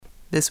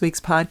This week's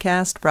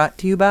podcast brought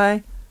to you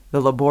by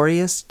The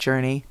Laborious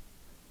Journey.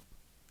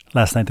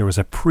 Last night there was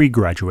a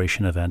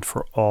pre-graduation event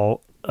for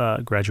all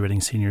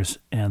graduating seniors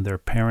and their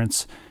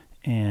parents,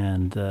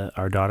 and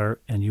our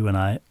daughter and you and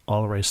I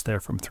all raced there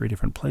from 3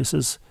 different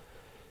places.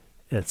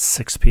 At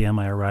 6 p.m.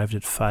 I arrived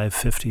at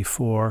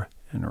 5:54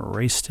 and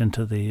raced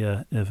into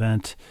the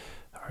event.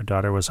 Our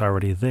daughter was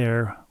already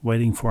there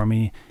waiting for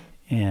me,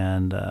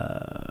 and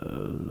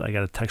I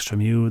got a text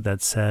from you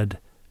that said,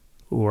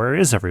 "Where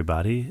is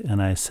everybody?"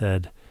 And I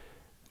said,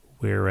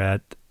 "We're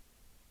at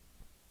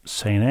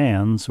St.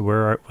 Anne's.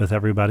 With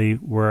everybody,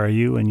 where are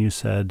you?" And you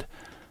said,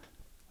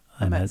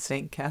 I'm at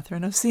St.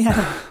 Catherine of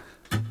Siena.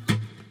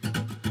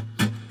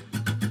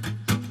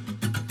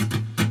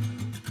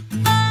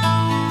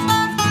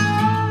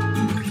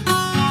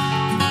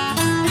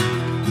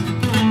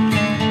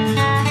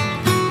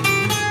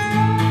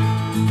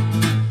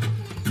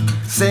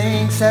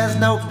 Saying says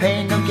no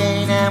pain, no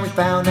gain, and we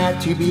found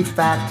that to be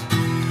fact.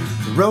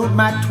 The road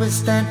might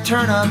twist and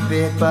turn a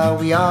bit, but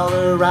we all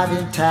arrive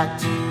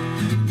intact.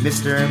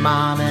 Mr.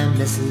 Mom and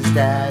Mrs.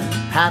 Dad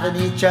having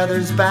each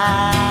other's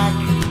back.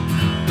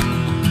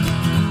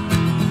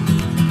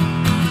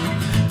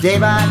 Day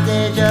by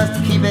day just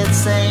to keep it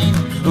sane.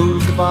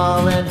 Who's the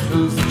ball and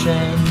who's the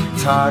chain?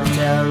 It's hard to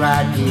tell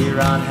right here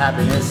on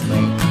Happiness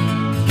Lane.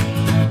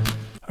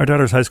 Our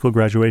daughter's high school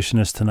graduation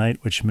is tonight,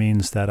 which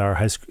means that our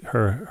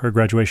her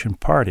graduation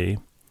party,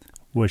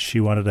 which she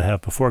wanted to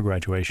have before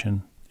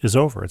graduation, is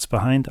over. It's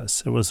behind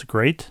us. It was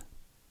great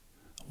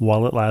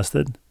while it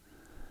lasted.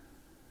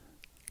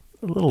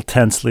 A little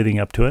tense leading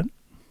up to it.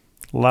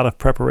 A lot of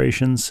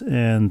preparations,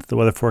 and the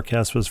weather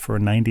forecast was for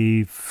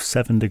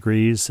 97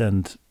 degrees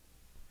and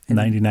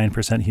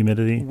 99%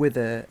 humidity. With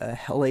a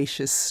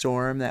hellacious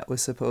storm that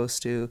was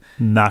supposed to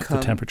knock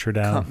the temperature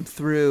down. Come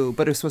through,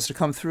 but it was supposed to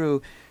come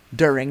through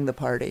during the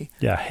party.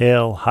 Yeah,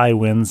 hail, high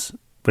winds,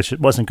 which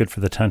it wasn't good for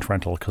the tent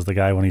rental because the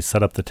guy, when he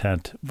set up the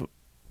tent,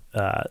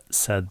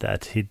 said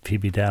that he'd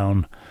be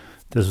down.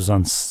 This was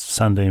on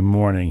Sunday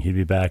morning. He'd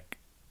be back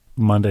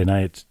Monday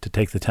night to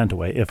take the tent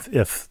away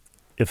if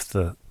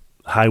the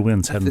high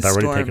winds hadn't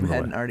already taken it away. The storm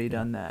hadn't already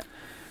done that.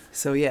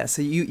 So yeah,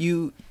 so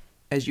you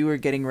as you were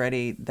getting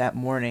ready that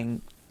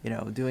morning,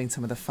 doing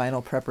some of the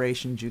final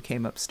preparations, you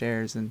came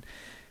upstairs and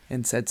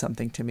said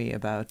something to me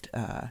about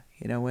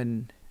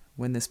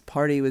when this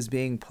party was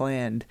being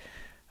planned,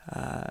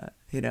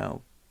 we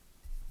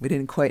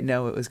didn't quite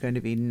know it was going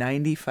to be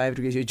 95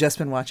 degrees. You'd just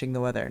been watching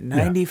the weather.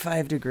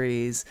 95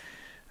 degrees.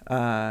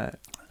 And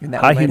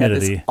that high we might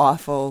humidity. have this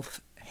awful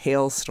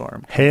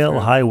hailstorm. Hail,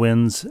 high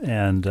winds,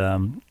 and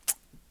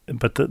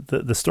but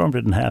the storm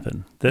didn't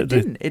happen. It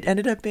didn't. It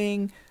ended up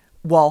being,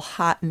 while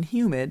hot and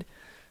humid,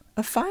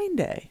 a fine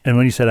day. And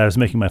when you said I was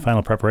making my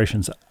final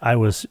preparations, I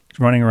was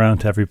running around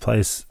to every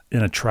place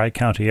in a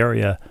tri-county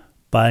area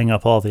buying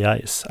up all the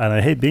ice. And I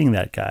hate being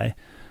that guy,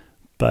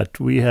 but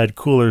we had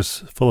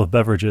coolers full of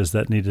beverages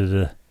that needed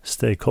to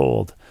stay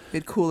cold. We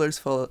had coolers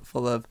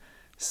full of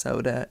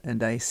soda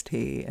and iced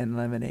tea and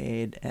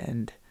lemonade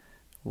and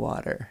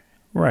water.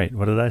 Right.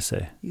 What did I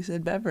say? You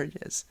said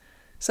beverages.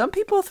 Some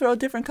people throw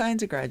different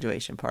kinds of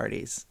graduation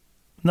parties.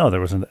 No, there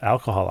wasn't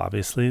alcohol,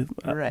 obviously.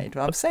 Right.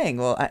 Well, I'm saying,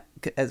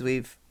 as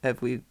we've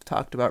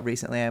talked about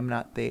recently, I'm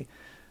not the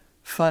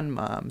fun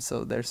mom,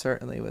 so there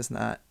certainly was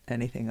not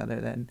anything other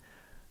than.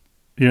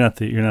 You're not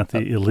the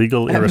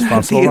illegal,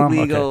 irresponsible mom? The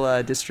illegal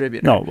okay.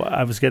 Distributor. No,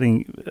 I was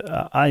getting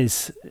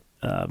ice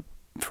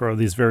for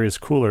these various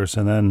coolers,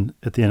 and then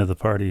at the end of the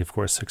party, of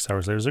course, 6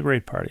 hours later, it was a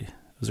great party.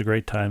 It was a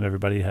great time.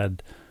 Everybody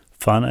had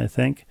fun, I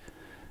think.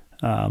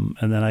 And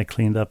then I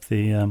cleaned up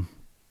the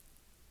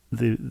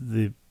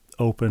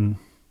open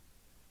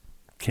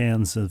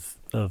cans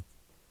of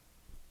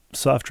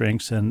soft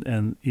drinks,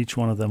 and each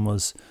one of them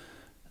was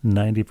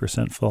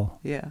 90% full.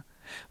 Yeah.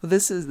 Well,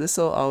 this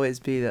will always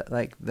be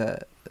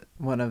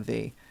one of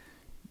the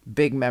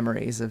big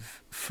memories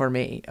for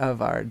me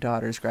of our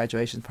daughter's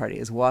graduation party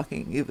is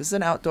walking. It was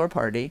an outdoor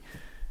party,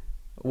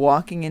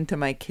 walking into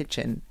my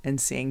kitchen and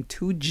seeing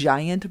 2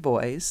 giant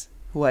boys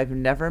who I've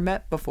never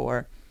met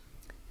before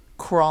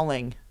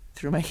crawling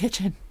through my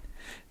kitchen.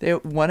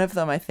 One of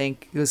them, I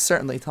think, he was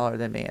certainly taller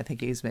than me. I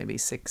think he was maybe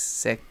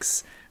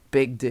 6'6",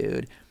 big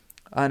dude,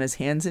 on his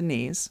hands and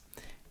knees.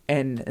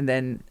 And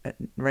then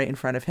right in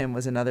front of him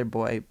was another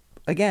boy.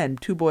 Again,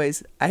 2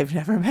 boys I've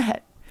never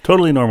met.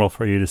 Totally normal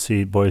for you to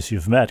see boys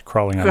you've met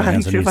crawling on their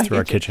hands and knees through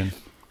our kitchen.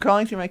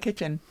 Crawling through my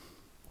kitchen.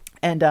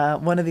 And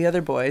one of the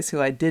other boys,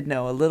 who I did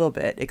know a little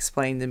bit,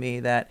 explained to me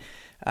that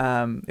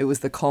it was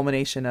the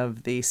culmination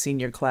of the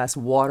senior class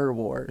water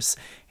wars.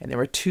 And there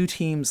were 2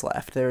 teams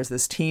left. There was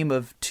this team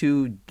of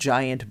 2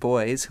 giant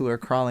boys who were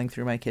crawling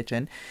through my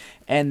kitchen,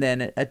 and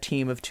then a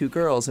team of 2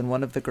 girls. And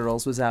one of the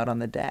girls was out on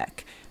the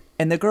deck.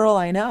 And the girl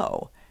I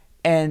know.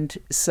 And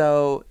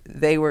so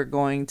they were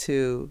going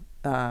to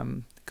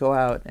go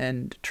out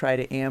and try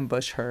to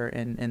ambush her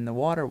in the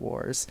water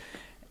wars.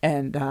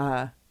 And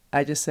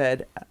I just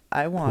said,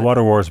 I want...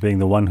 Water wars being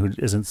the one who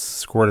isn't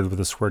squirted with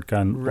a squirt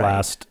gun right.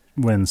 last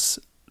wins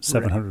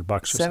 $700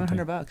 or something.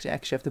 $700, yeah,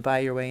 'cause you have to buy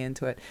your way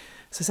into it.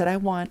 So I said, I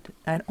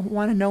don't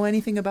want to know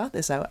anything about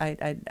this.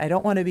 I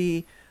don't want to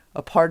be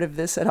a part of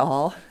this at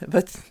all,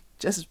 but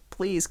just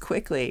please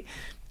quickly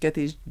get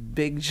these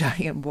big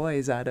giant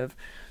boys out of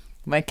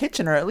my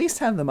kitchen, or at least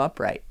have them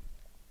upright.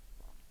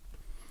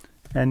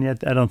 And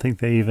yet I don't think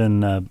they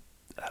even,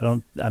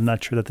 I'm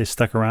not sure that they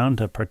stuck around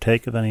to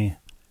partake of any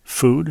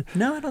food.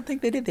 No, I don't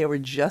think they did. They were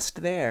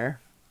just there.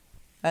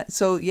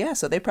 So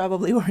they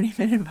probably weren't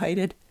even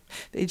invited.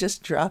 They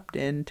just dropped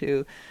in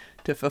to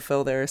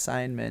fulfill their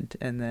assignment,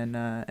 and then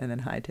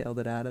hightailed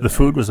it out of The there.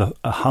 food was a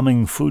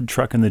humming food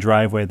truck in the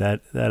driveway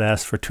that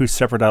asked for 2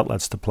 separate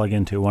outlets to plug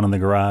into, one in the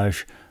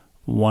garage,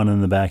 one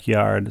in the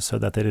backyard, so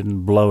that they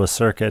didn't blow a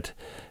circuit.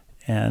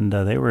 And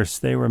they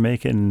were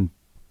making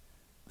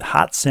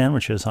hot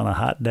sandwiches on a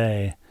hot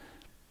day,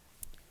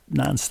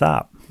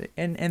 nonstop.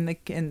 And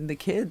the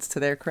kids, to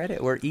their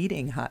credit, were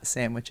eating hot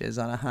sandwiches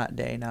on a hot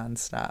day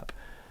nonstop.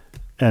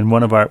 And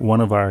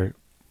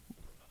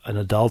an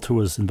adult who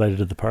was invited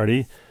to the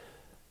party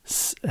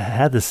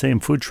had the same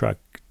food truck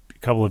a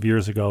couple of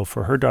years ago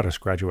for her daughter's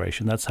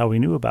graduation. That's how we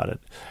knew about it.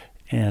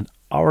 And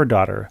our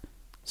daughter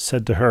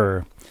said to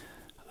her,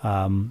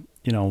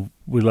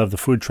 we love the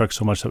food truck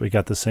so much that we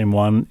got the same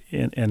one.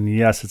 And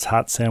yes, it's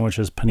hot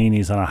sandwiches,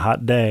 paninis on a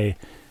hot day.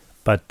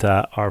 But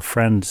our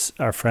friend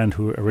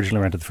who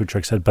originally rented the food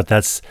truck said, but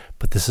this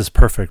is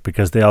perfect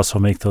because they also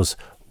make those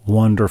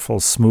wonderful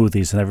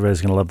smoothies, and everybody's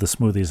going to love the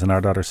smoothies. And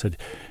our daughter said,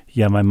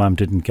 yeah, my mom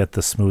didn't get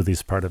the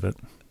smoothies part of it.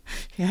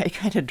 Yeah, I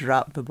kind of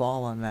dropped the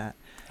ball on that.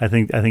 I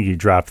think you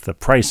dropped the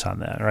price on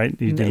that, right?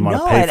 You didn't want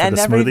to pay for the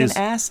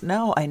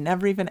smoothies? I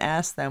never even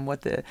asked them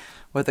what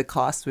the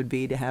cost would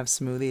be to have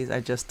smoothies.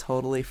 I just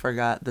totally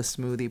forgot the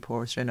smoothie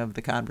portion of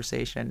the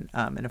conversation.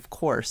 And of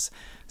course,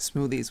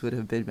 smoothies would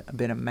have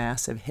been a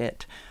massive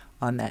hit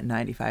on that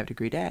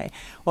 95-degree day.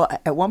 Well,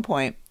 at one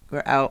point,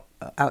 we're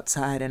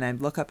outside, and I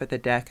look up at the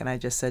deck, and I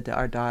just said to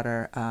our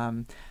daughter,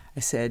 I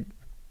said,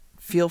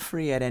 feel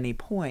free at any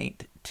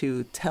point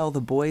to tell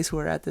the boys who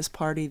are at this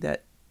party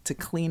to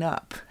clean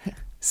up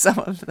some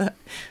of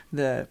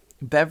the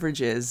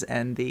beverages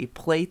and the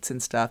plates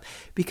and stuff,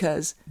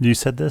 because... You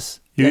said this?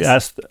 You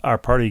asked our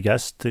party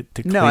guests to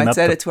clean up? No, I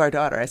said it to our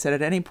daughter. I said,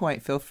 at any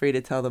point, feel free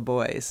to tell the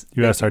boys.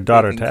 You asked our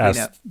daughter to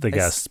ask the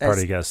guests,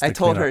 party guests, I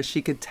told her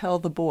she could tell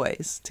the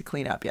boys to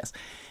clean up, yes.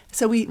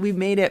 So we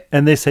made it...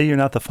 And they say you're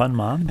not the fun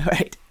mom?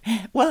 Right.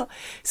 Well,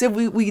 so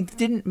we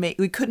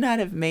could not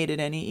have made it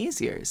any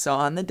easier. So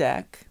on the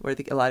deck, where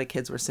a lot of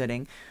kids were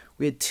sitting,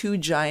 we had 2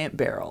 giant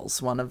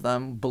barrels, one of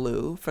them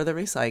blue for the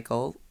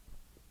recyclables,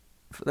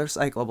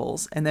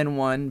 and then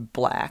one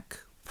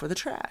black for the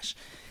trash.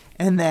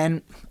 And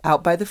then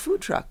out by the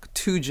food truck,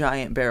 2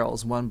 giant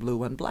barrels, one blue,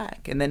 one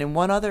black. And then in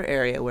one other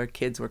area where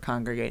kids were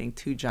congregating,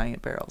 2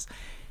 giant barrels.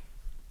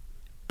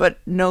 But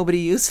nobody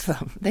used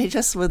them. They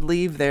just would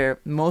leave their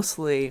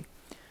mostly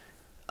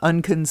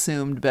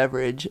unconsumed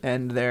beverage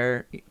and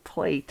their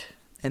plate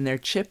and their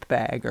chip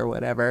bag or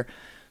whatever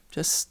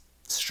just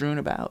strewn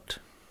about.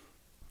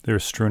 They were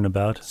strewn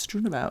about?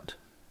 Strewn about,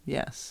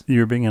 yes. You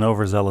were being an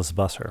overzealous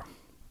busser.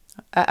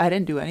 I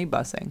didn't do any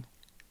bussing,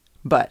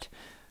 but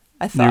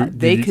I thought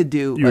they could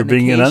do an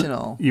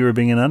occasional... You were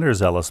being an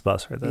underzealous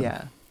busser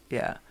then.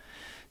 Yeah.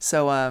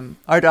 So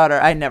our daughter,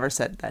 I never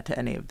said that to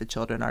any of the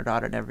children. Our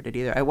daughter never did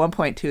either. At one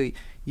point, too,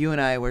 you and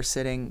I were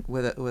sitting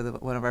with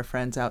one of our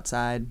friends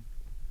outside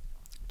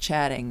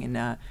chatting,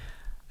 and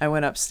I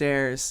went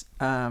upstairs,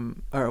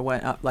 or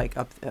went up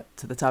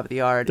to the top of the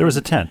yard. There was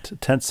a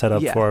tent set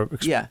up for...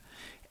 Yeah,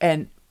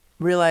 and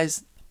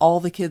realized all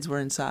the kids were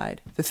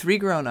inside. The 3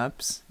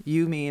 grown-ups,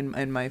 you, me,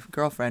 and my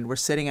girlfriend, were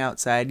sitting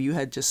outside. You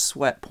had just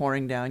sweat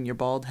pouring down your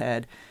bald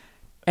head.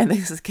 And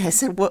this guy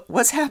said,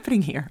 what's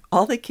happening here?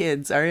 All the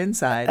kids are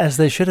inside. As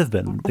they should have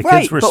been. The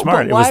kids were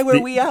smart. But why were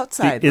we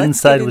outside? The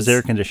inside was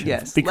air conditioned.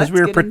 Yes, because we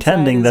were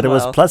pretending that it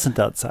was pleasant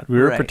outside. We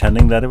were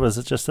pretending that it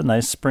was just a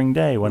nice spring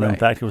day, when in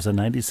fact it was a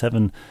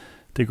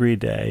 97-degree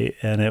day,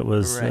 and it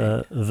was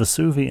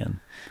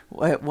Vesuvian.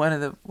 One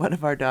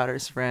of our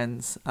daughter's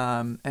friends,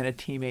 and a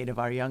teammate of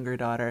our younger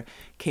daughter,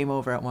 came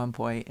over at one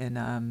point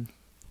and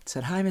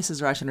said, "Hi,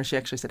 Mrs. Rush," or she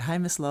actually said, "Hi,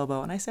 Miss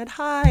Lobo," and I said,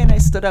 "Hi," and I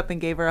stood up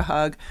and gave her a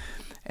hug.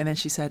 And then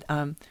she said,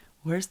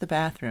 "Where's the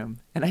bathroom?"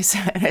 And I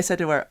said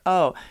to her,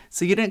 "Oh,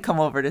 so you didn't come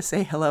over to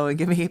say hello and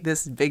give me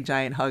this big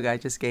giant hug I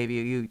just gave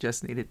you. You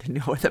just needed to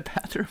know where the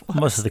bathroom was."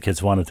 Most of the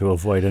kids wanted to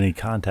avoid any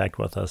contact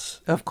with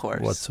us, of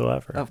course,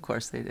 whatsoever. Of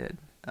course they did.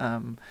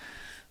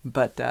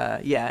 But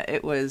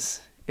it was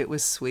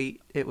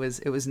sweet. It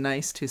was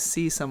nice to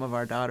see some of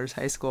our daughter's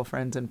high school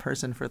friends in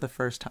person for the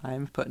first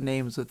time, put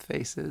names with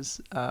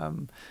faces,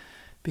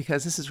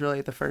 because this is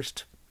really the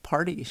first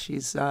party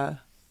she's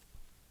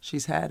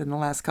had in the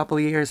last couple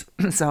of years.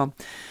 So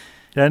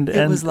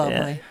it was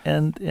lovely.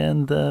 And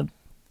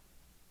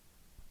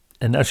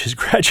now she's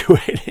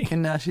graduating.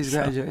 And now she's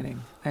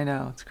graduating. I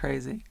know, it's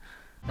crazy.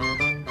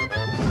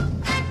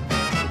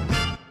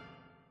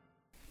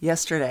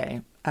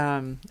 Yesterday,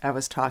 I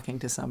was talking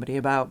to somebody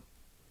about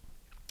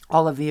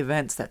all of the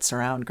events that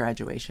surround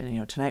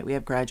graduation. Tonight we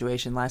have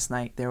graduation. Last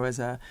night there was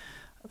a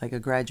like a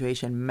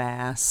graduation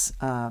mass.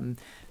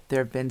 There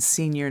have been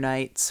senior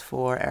nights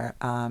for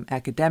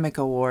academic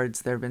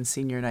awards. There have been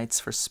senior nights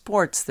for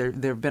sports. There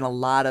have been a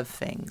lot of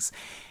things.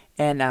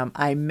 And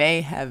I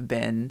may have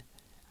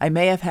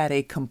had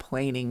a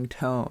complaining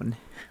tone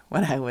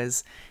when I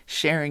was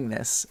sharing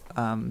this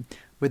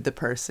with the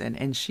person.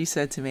 And she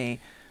said to me,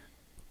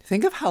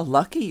 think of how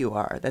lucky you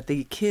are that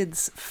the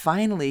kids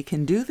finally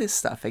can do this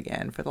stuff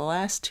again. For the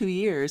last 2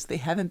 years, they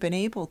haven't been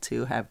able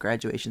to have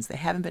graduations. They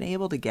haven't been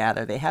able to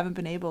gather. They haven't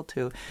been able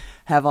to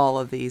have all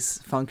of these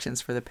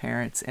functions for the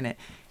parents. And it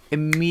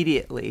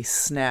immediately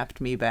snapped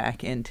me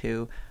back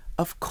into,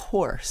 of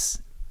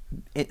course,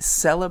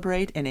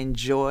 celebrate and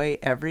enjoy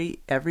every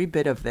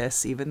bit of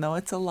this, even though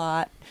it's a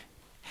lot.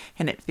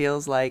 And it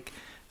feels like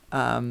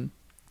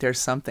there's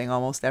something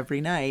almost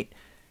every night.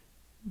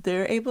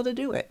 They're able to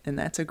do it, and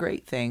that's a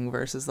great thing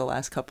versus the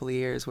last couple of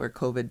years where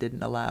COVID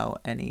didn't allow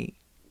any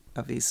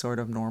of these sort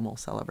of normal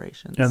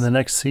celebrations. And the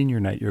next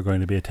senior night you're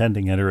going to be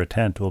attending under a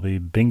tent will be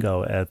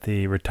bingo at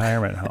the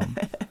retirement home.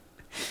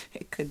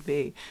 It could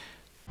be.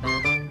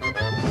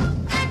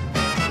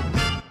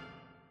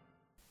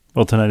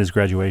 Well, tonight is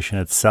graduation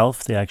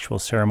itself, the actual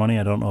ceremony.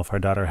 I don't know if our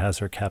daughter has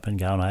her cap and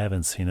gown. I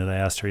haven't seen it. I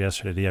asked her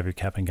yesterday, do you have your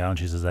cap and gown?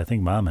 She says, I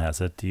think Mom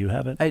has it. Do you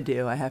have it? I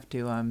do. I have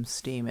to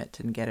steam it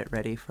and get it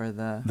ready for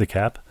the... The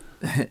cap?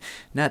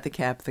 Not the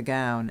cap, the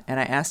gown. And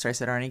I asked her, I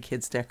said, are any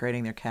kids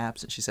decorating their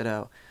caps? And she said,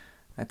 oh,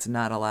 that's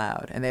not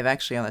allowed. And they've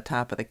actually on the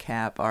top of the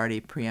cap already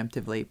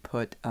preemptively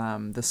put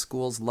the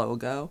school's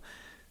logo,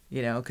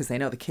 because they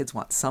know the kids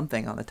want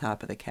something on the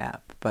top of the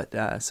cap.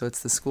 But so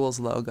it's the school's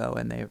logo,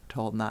 and they're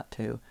told not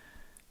to.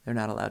 They're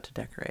not allowed to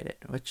decorate it,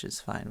 which is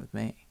fine with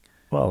me.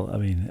 Well, I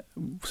mean,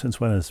 since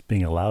when does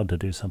being allowed to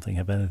do something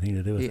have anything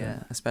to do with it?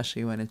 Yeah,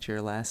 especially when it's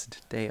your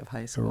last day of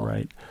high school.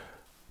 Right.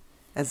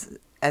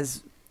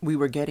 As we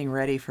were getting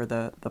ready for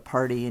the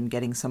party and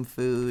getting some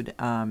food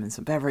and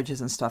some beverages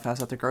and stuff, I was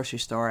at the grocery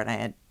store, and I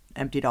had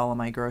emptied all of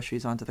my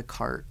groceries onto the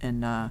cart, and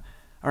not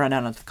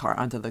onto the cart,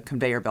 onto the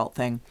conveyor belt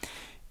thing.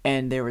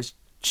 And there was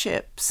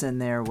chips,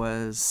 and there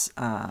was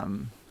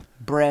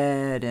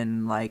bread,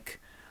 and like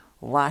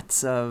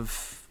lots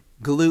of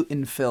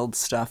gluten-filled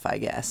stuff, I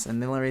guess.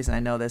 And the only reason I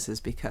know this is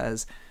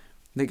because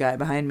the guy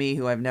behind me,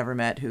 who I've never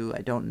met, who I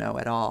don't know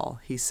at all,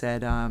 he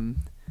said,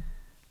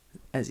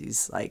 as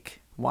he's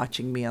like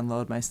watching me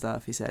unload my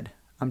stuff, he said,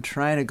 I'm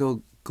trying to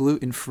go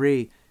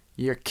gluten-free.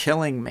 You're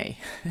killing me.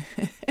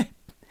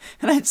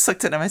 And I just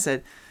looked at him, I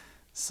said,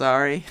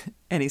 sorry.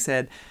 And he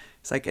said,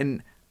 it's like,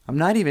 and I'm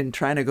not even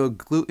trying to go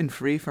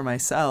gluten-free for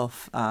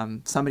myself.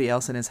 Somebody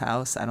else in his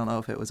house, I don't know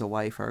if it was a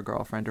wife or a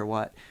girlfriend or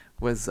what,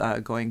 was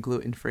going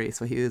gluten-free.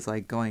 So he was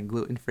like going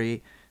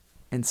gluten-free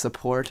in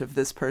support of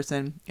this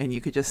person. And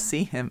you could just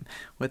see him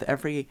with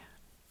every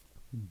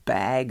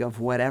bag of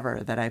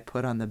whatever that I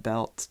put on the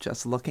belt,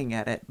 just looking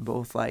at it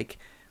both like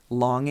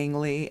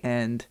longingly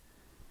and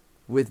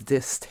with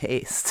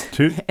distaste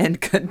and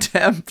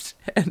contempt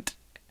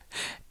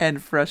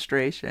and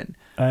frustration.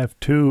 I have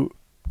two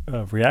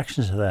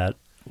reactions to that.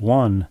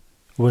 One,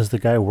 was the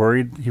guy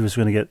worried he was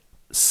going to get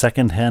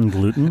secondhand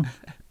gluten?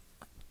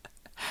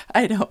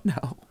 I don't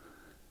know.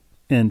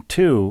 And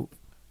two,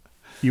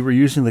 you were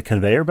using the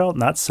conveyor belt,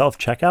 not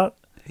self-checkout?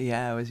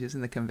 Yeah, I was using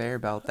the conveyor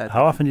belt.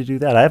 How often do you do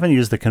that? I haven't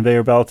used the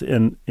conveyor belt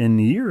in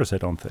years, I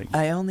don't think.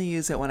 I only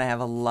use it when I have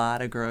a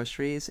lot of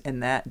groceries.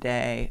 And that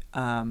day,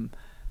 I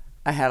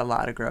had a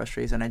lot of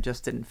groceries, and I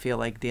just didn't feel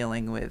like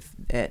dealing with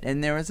it.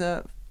 And there was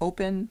a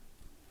open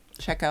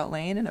checkout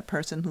lane and a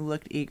person who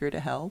looked eager to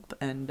help.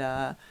 And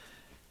I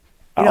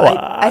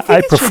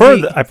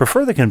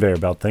prefer the conveyor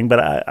belt thing,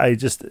 but I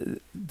just,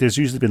 there's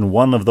usually been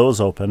one of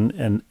those open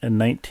and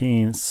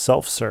 19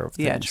 self-serve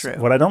things. Yeah, true.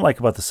 What I don't like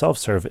about the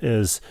self-serve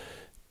is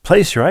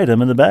place your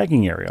item in the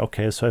bagging area.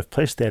 Okay, so I've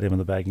placed the item in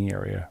the bagging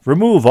area.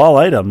 Remove all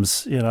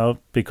items,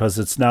 because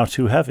it's now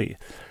too heavy.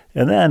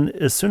 And then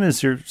as soon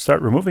as you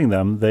start removing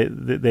them,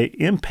 they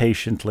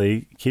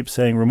impatiently keep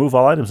saying remove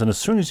all items. And as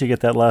soon as you get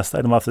that last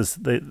item off this,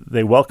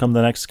 they welcome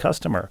the next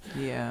customer.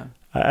 Yeah.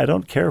 I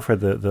don't care for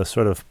the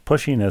sort of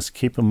pushiness,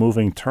 keep them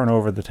moving, turn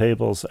over the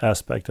tables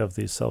aspect of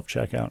the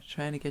self-checkout.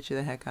 Trying to get you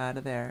the heck out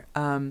of there.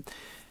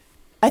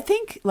 I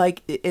think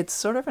like it's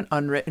sort of an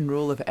unwritten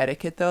rule of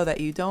etiquette, though,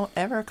 that you don't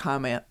ever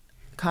comment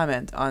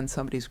on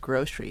somebody's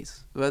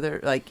groceries.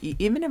 Whether like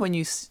even when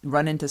you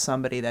run into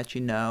somebody that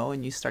you know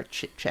and you start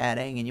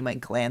chit-chatting and you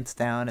might glance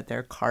down at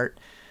their cart,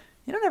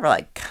 you don't ever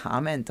like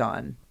comment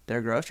on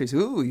their groceries.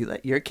 Ooh, you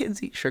let your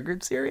kids eat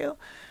sugared cereal?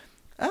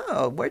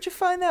 Oh, where'd you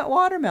find that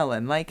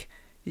watermelon? Like,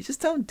 you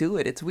just don't do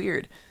it. It's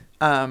weird.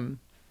 I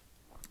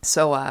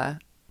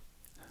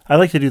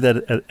like to do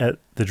that at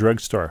the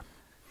drugstore.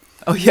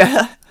 Oh,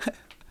 yeah?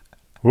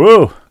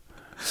 Woo!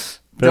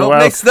 Don't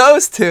mix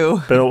those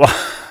two. Been a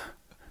while.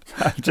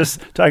 I'm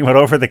just talking about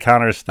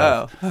over-the-counter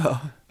stuff.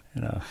 Oh.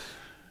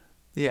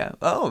 Yeah.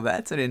 Oh,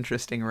 that's an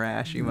interesting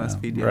rash you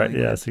must be dealing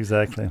with. Yes,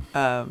 exactly.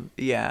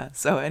 Yeah.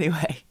 So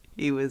anyway,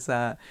 he was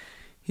not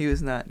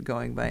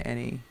going by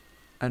any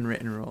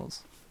unwritten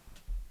rules.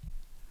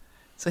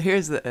 So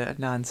here's the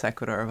non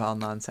sequitur of all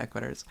non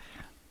sequiturs.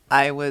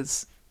 I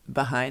was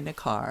behind a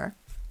car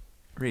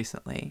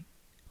recently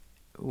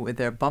with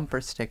their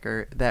bumper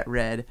sticker that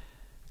read,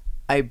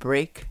 "I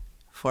brake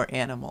for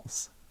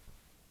animals."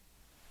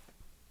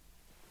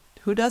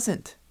 Who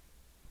doesn't?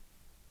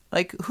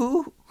 Like,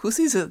 who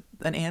sees an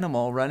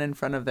animal run in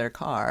front of their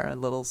car, a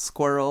little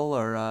squirrel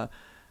or a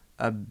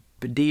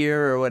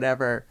deer or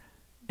whatever,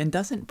 and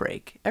doesn't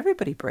brake?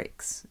 Everybody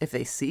brakes if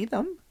they see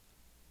them.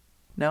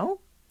 No?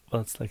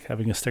 Well, it's like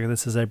having a sticker that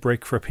says, "I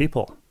brake for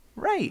people."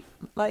 Right.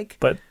 Like,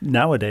 But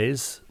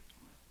nowadays,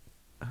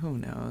 who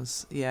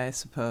knows? Yeah, I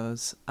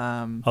suppose.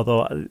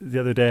 although the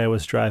other day I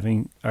was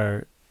driving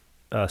our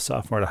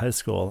sophomore to high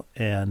school,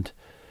 and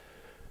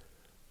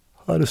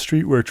on a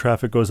street where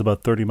traffic goes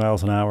about 30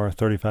 miles an hour,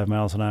 35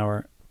 miles an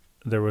hour,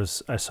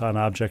 I saw an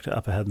object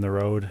up ahead in the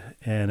road,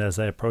 and as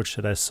I approached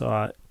it, I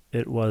saw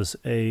it was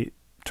a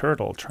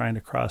turtle trying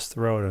to cross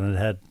the road, and it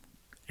had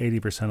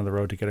 80% of the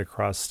road to get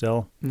across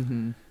still.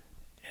 Mm-hmm.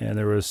 And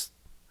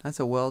That's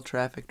a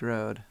well-trafficked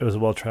road. it was a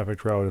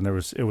well-trafficked road, and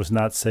it was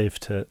not safe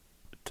to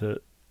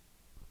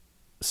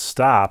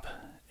stop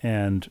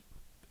and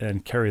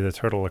carry the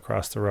turtle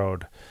across the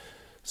road.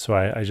 So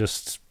I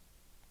just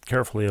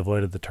carefully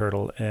avoided the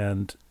turtle,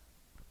 and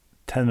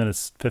 10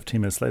 minutes,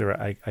 15 minutes later,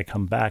 I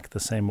come back the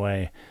same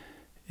way,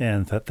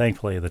 and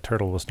thankfully the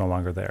turtle was no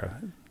longer there.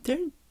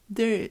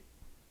 There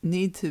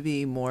need to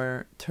be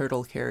more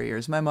turtle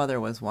carriers. My mother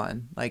was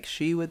one. Like,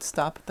 she would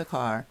stop the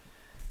car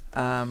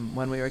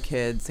when we were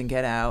kids and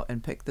get out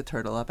and pick the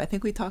turtle up. I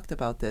think we talked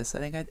about this. I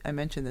think I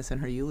mentioned this in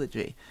her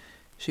eulogy.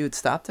 She would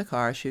stop the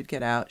car, she would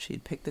get out,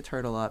 she'd pick the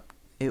turtle up.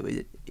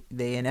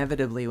 They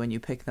inevitably, when you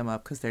pick them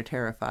up, because they're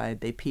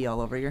terrified, they pee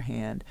all over your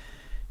hand.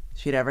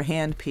 She'd have her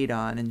hand peed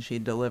on, and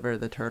she'd deliver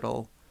the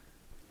turtle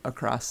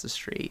across the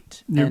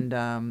street. Yep.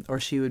 And or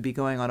she would be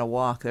going on a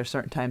walk. There's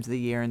certain times of the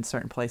year and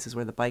certain places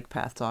where the bike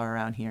paths are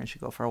around here, and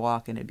she'd go for a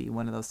walk, and it'd be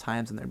one of those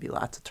times, and there'd be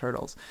lots of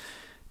turtles.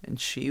 And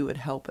she would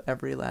help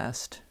every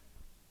last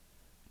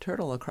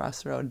turtle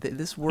across the road.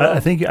 This world, I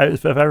think,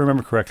 if I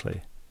remember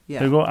correctly.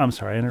 yeah. I'm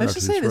sorry, I interrupted. Let's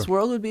just say this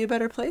world would be a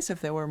better place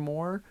if there were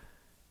more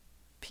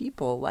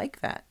people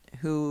like that,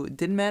 who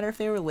didn't matter if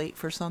they were late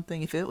for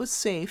something. If it was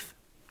safe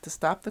to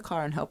stop the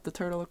car and help the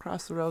turtle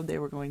across the road, they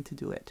were going to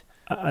do it.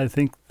 I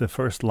think the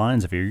first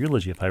lines of your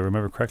eulogy, if I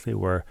remember correctly,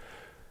 were,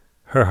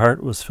 "Her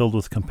heart was filled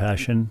with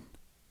compassion,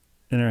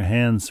 and her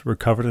hands were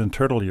covered in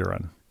turtle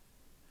urine."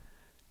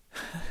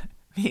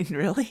 I mean,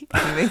 really?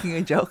 Are you making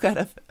a joke out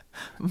of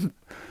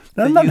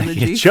I'm the not making a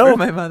eulogy joke. for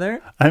my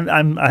mother? I'm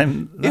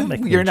not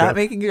making You're a not joke.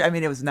 making. I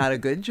mean, it was not a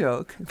good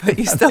joke, but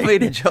you still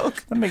made a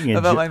joke I'm making a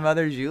about joke. my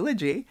mother's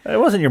eulogy. It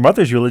wasn't your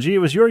mother's eulogy. It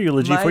was your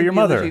eulogy My for your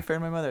mother. eulogy for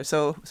my mother.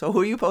 So who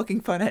are you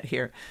poking fun at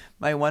here?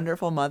 My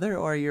wonderful mother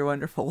or your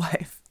wonderful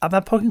wife? I'm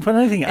not poking fun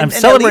at anything. I'm And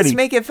at celebrating. least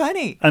make it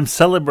funny. I'm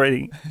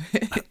celebrating.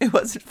 It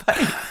wasn't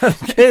funny.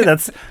 Okay,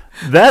 that's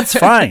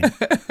fine.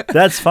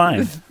 That's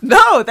fine.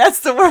 No,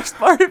 that's the worst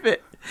part of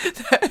it.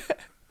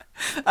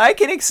 I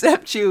can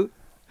accept you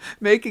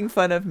making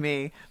fun of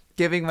me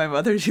giving my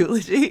mother's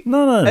eulogy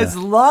No. as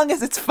long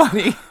as it's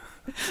funny,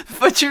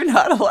 but you're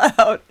not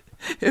allowed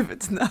if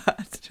it's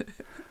not.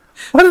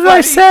 What did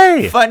I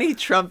say? Funny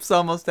trumps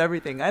almost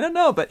everything. I don't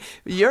know, but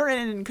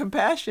urine and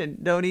compassion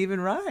don't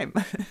even rhyme.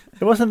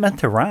 It wasn't meant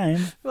to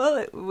rhyme. Well,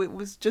 it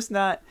was just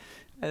not.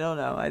 I don't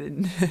know. I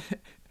didn't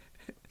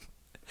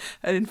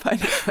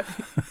find it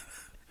funny.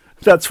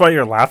 That's why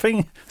you're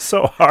laughing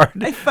so hard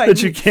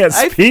that you can't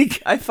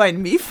speak? I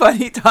find me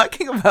funny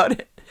talking about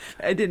it.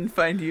 I didn't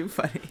find you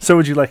funny. So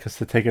would you like us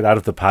to take it out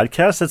of the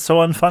podcast? It's so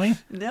unfunny?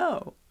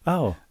 No.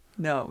 Oh.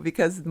 No,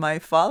 because my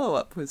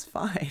follow-up was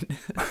fine.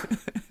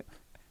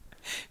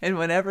 And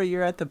whenever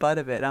you're at the butt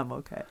of it, I'm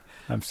okay.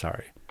 I'm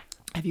sorry.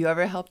 Have you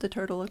ever helped a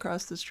turtle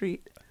across the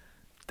street?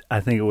 I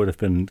think it would have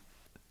been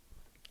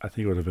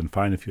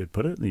fine if you had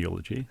put it in the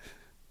eulogy.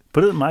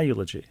 Put it in my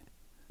eulogy.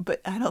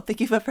 But I don't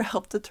think you've ever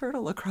helped a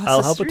turtle across I'll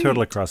the help street. a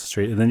turtle across the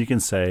street, and then you can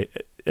say,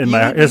 You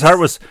his heart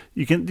was.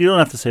 You don't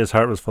have to say his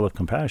heart was full of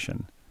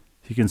compassion.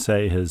 You can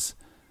say his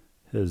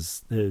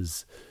You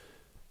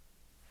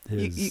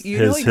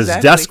know his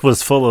exactly. desk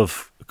was full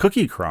of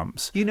cookie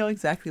crumbs. You know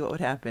exactly what would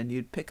happen.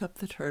 You'd pick up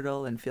the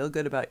turtle and feel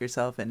good about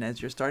yourself, and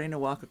as you're starting to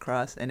walk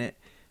across and it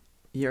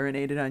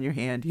urinated on your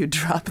hand, you'd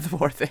drop the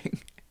poor thing,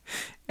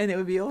 and it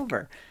would be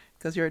over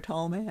because you're a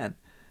tall man.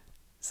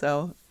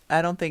 So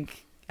I don't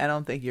think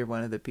you're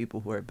one of the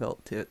people who are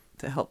built to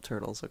help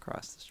turtles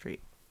across the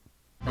street.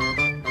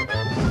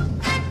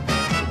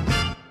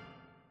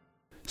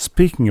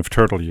 Speaking of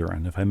turtle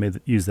urine, if I may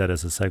use that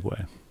as a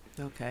segue.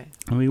 Okay.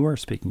 And we were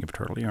speaking of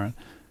turtle urine.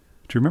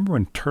 Do you remember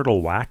when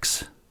turtle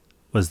wax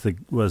was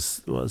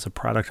a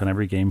product on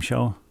every game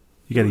show?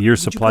 You get a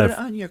year's supply Would you of.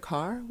 put it on your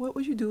car? What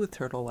would you do with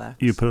turtle wax?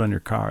 You put it on your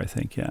car, I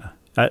think. Yeah.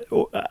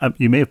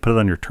 You may have put it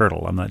on your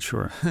turtle. I'm not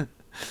sure.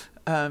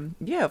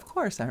 Yeah, of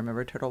course. I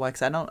remember turtle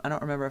wax. I don't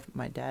remember if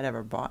my dad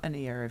ever bought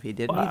any or if he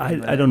did.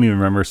 I don't even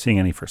remember seeing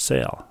any for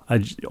sale.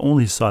 I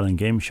only saw it in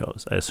game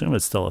shows. I assume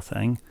it's still a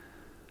thing.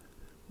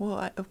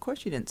 Well, of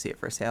course you didn't see it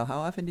for sale. How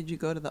often did you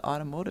go to the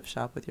automotive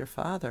shop with your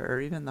father, or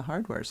even the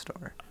hardware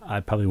store? I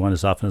probably went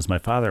as often as my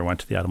father went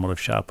to the automotive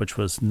shop, which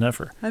was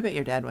never. I bet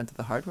your dad went to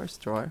the hardware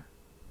store.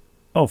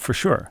 Oh, for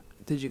sure.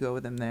 Did you go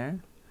with him there?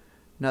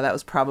 No, that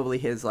was probably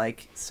his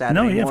Saturday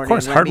morning. Of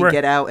course, when hardware. we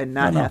get out and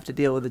not have to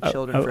deal with the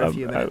children for a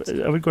few minutes.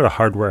 I would go to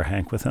Hardware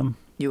Hank with him.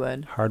 You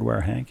would?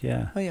 Hardware Hank,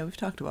 yeah. Oh yeah, we've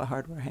talked about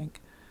Hardware Hank.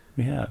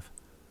 We have.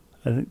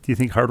 Do you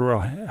think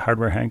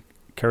Hardware Hank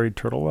carried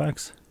turtle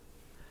wax?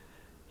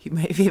 He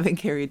may have even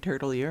carried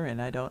turtle urine.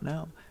 I don't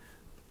know.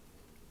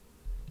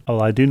 Oh,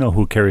 I do know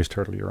who carries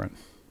turtle urine.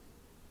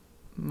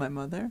 My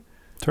mother?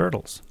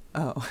 Turtles.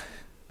 Oh,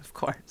 of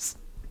course.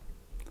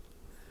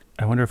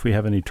 I wonder if we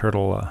have any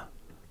turtle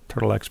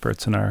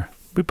experts in our.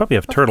 We probably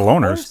have turtle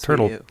owners,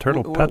 turtle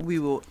pet. We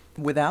will,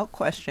 without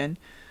question.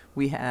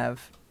 We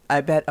have.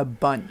 I bet a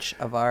bunch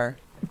of our.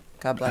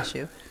 God bless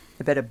you.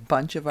 I bet a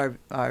bunch of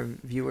our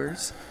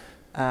viewers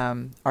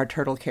are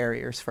turtle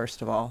carriers.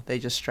 First of all, they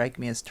just strike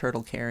me as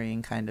turtle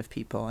carrying kind of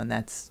people, and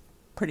that's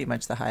pretty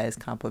much the highest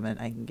compliment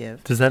I can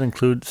give. Does that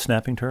include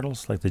snapping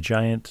turtles, like the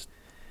giant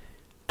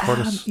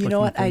tortoise? You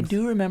know what? Things? I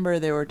do remember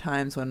there were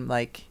times when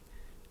my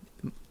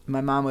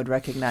mom would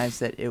recognize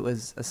that it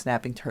was a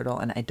snapping turtle,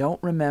 and I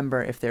don't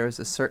remember if there was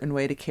a certain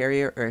way to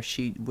carry it or if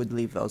she would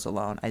leave those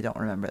alone. I don't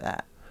remember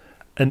that.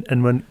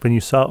 And when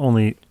you saw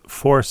only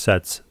 4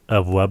 sets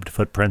of webbed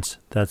footprints,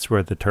 that's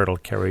where the turtle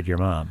carried your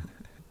mom.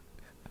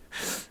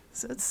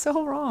 So it's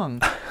so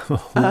wrong.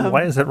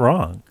 Why is it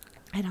wrong?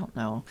 I don't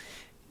know.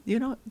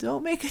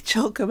 Don't make a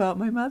joke about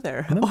my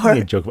mother. Or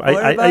a joke.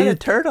 About a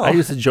turtle. I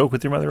used to joke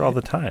with your mother all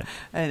the time.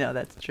 I know,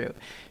 that's true.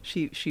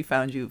 She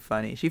found you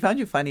funny. She found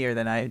you funnier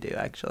than I do,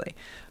 actually.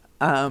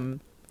 I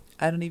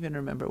don't even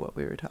remember what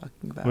we were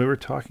talking about. We were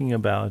talking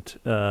about...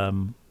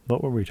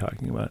 what were we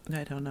talking about?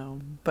 I don't know.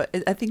 But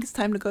I think it's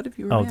time to go to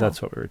viewer mail. Oh,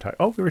 that's what we were talking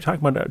about. Oh, we were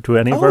talking about, do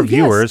any of our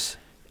viewers...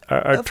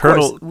 Of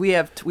turtle. Course. We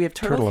have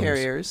turtle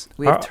carriers.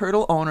 We have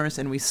turtle owners,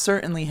 and we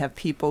certainly have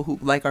people who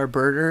like our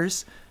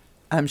birders.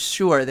 I'm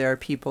sure there are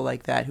people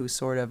like that who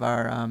sort of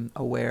are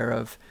aware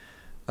of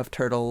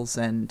turtles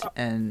and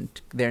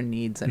their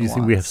needs and wants. You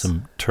think we have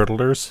some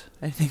turtlers?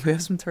 I think we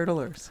have some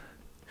turtlers.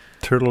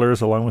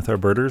 Turtlers along with our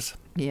birders?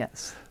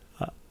 Yes.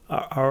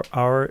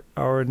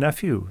 Our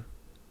nephew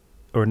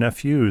or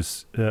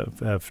nephews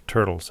have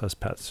turtles as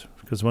pets,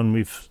 because when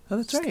we've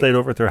stayed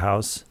over at their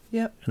house.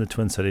 Yep. In the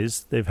Twin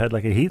Cities, they've had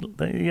like a heat.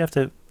 You have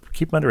to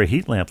keep them under a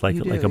heat lamp, like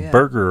a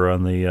burger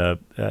on the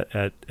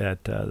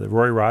at the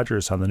Roy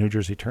Rogers on the New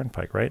Jersey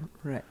Turnpike, right?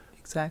 Right.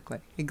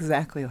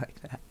 Exactly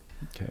like that.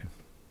 Okay.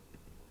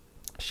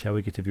 Shall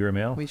we get to viewer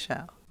mail? We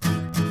shall.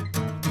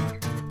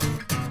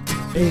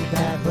 Big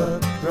bad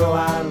hook, throw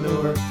our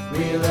lure,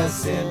 reel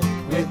us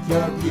in with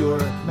your viewer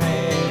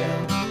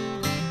mail.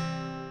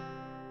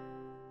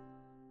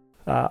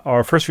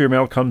 Our first viewer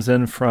mail comes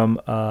in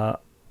from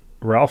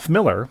Ralph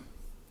Miller.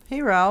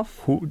 Hey,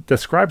 Ralph. Who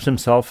describes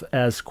himself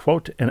as,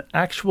 quote, an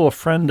actual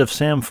friend of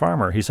Sam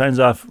Farmer. He signs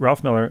off,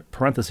 Ralph Miller,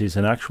 parentheses,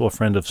 an actual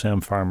friend of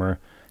Sam Farmer,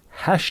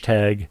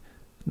 hashtag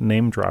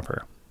name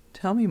dropper.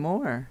 Tell me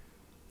more.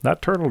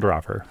 Not turtle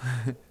dropper.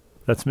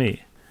 That's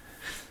me.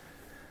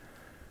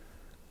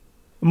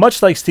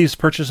 Much like Steve's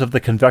purchase of the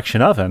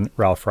convection oven,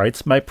 Ralph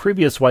writes, my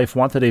previous wife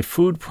wanted a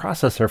food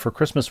processor for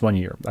Christmas one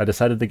year. I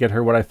decided to get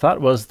her what I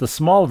thought was the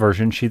small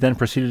version. She then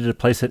proceeded to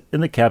place it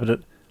in the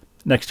cabinet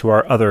next to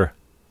our other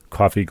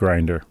coffee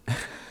grinder.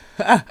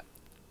 Yeah,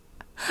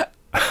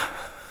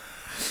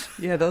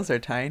 those are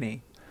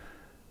tiny.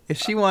 If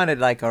she wanted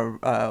like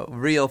a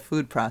real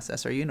food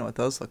processor, you know what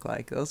those look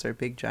like. Those are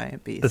big,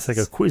 giant beasts. It's like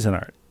a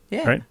Cuisinart,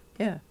 right?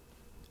 Yeah.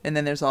 And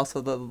then there's also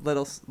the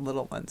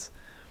little ones.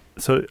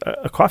 So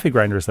a coffee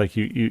grinder is like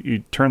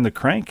you turn the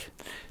crank.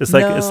 It's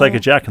like a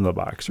Jack in the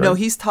Box, right? No,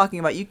 he's talking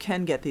about you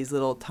can get these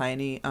little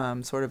tiny,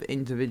 sort of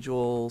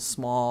individual,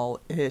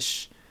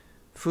 small-ish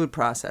food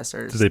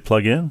processors. Do they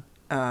plug in?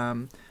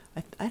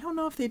 I don't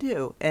know if they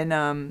do,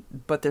 and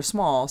but they're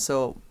small,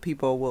 so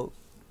people will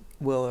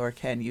or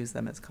can use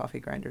them as coffee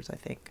grinders, I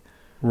think.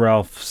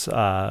 Ralph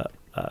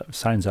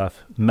signs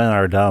off, men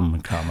are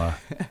dumb,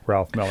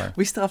 Ralph Miller.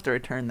 We still have to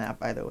return that,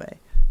 by the way.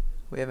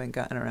 We haven't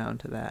gotten around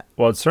to that.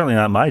 Well, it's certainly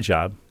not my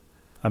job.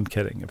 I'm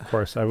kidding. Of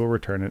course, I will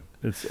return it.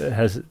 Is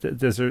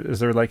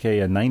there like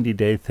a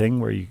 90-day thing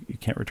where you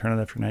can't return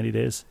it after 90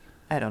 days?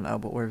 I don't know,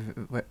 but we're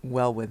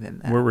well within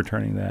that. We're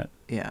returning that.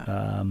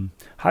 Yeah.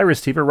 Hi,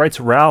 Receiver, writes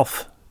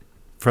Ralph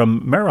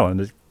from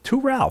Maryland. Two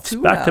Ralphs,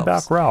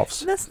 back-to-back Ralphs.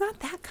 That's not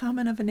that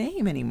common of a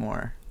name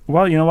anymore.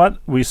 Well, you know what?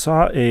 We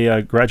saw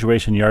a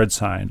graduation yard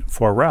sign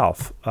for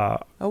Ralph.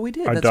 We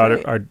did. Our That's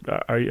daughter,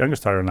 right. our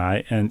youngest daughter and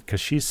I, and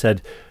because she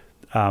said,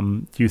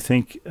 do you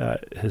think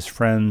his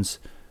friends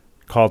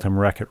called him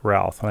Wreck-It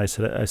Ralph? And I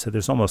said,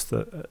 there's almost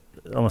a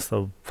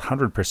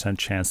 100%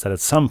 chance that at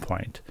some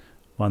point,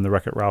 when the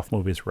Wreck-It Ralph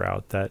movies were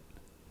out, that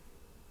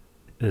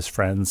his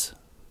friends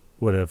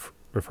would have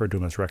referred to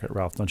him as Wreck-It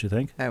Ralph, don't you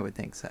think? I would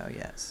think so,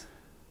 yes.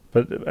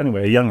 But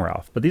anyway, a young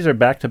Ralph. But these are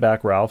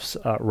back-to-back Ralphs.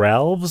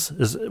 Ralphs?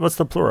 What's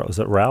the plural? Is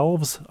it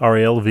Ralphs?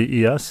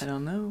 R-A-L-V-E-S? I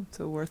don't know. It's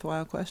a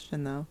worthwhile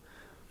question, though.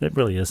 It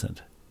really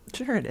isn't.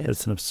 Sure it is.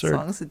 It's an absurd... As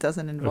long as it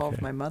doesn't involve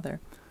Okay. my mother.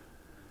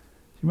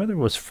 Your mother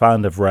was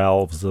fond of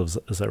Ralphs,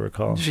 as I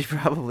recall. She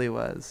probably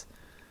was.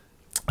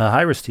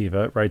 Hi,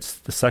 Restiva, writes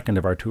the second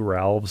of our two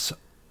Ralphs.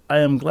 I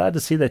am glad to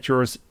see that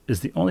yours is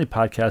the only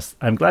podcast.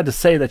 I'm glad to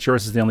say that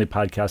yours is the only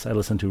podcast I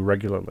listen to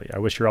regularly. I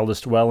wish your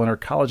eldest well in her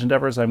college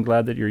endeavors. I'm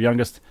glad that your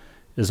youngest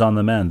is on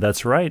the mend.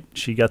 That's right.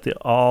 She got the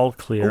all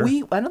clear.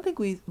 I don't think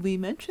we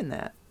mentioned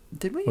that.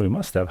 Did we? Well, we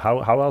must have.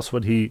 How else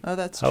would he? Oh,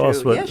 that's how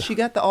else true. would- Yeah, she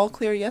got the all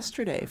clear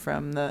yesterday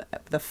from the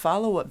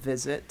follow-up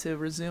visit to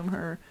resume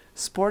her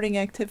sporting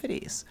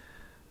activities.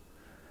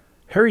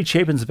 Harry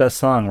Chapin's best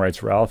song,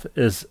 writes Ralph,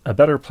 is A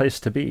Better Place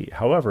to Be.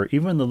 However,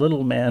 even the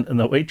little man and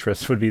the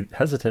waitress would be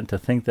hesitant to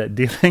think that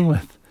dealing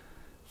with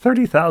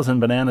 30,000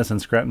 bananas in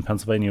Scranton,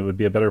 Pennsylvania would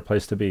be a better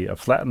place to be. A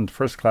flattened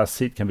first-class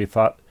seat can be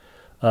thought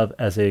of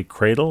as a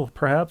cradle,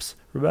 perhaps.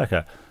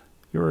 Rebecca,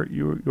 you're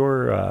It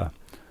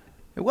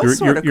was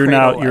sort of you're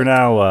cradle-like.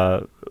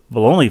 now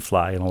will only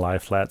fly in a lie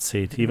flat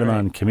seat, even Right.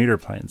 on commuter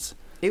planes.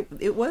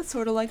 It was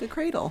sort of like a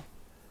cradle.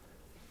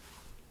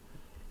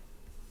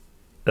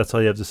 That's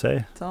all you have to say?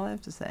 That's all I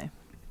have to say.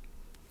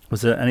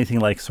 Was it anything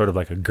like sort of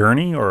like a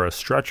gurney or a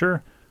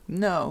stretcher?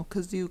 No,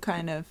 because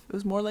it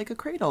was more like a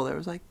cradle. There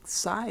was like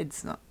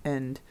sides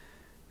and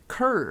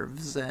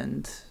curves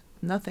and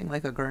nothing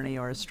like a gurney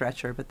or a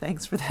stretcher, but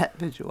thanks for that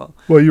visual.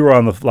 Well, you were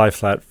on the lie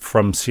flat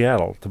from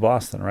Seattle to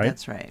Boston, right?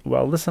 That's right.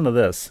 Well, listen to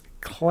this.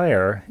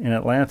 Claire in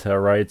Atlanta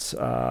writes,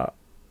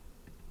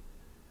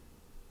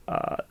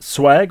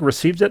 swag,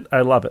 received it.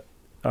 I love it.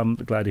 I'm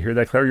glad to hear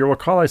that, Claire. You'll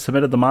recall I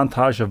submitted the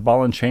montage of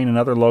ball and chain and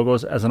other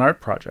logos as an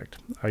art project.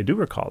 I do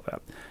recall that.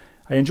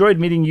 I enjoyed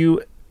meeting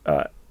you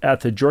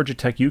at the Georgia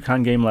Tech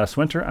UConn game last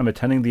winter. I'm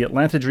attending the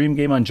Atlanta Dream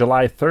game on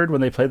July 3rd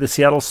when they play the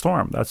Seattle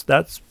Storm.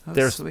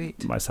 There's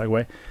Sweet. my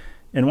segue.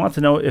 And want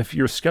to know if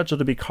you're scheduled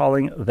to be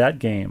calling that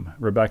game.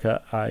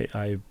 Rebecca,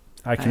 I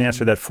can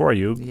answer that for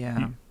you.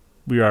 Yeah.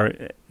 We are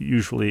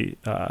usually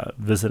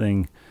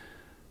visiting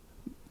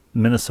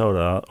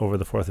Minnesota over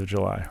the 4th of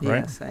July,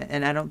 right? Yes,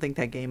 and I don't think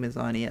that game is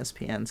on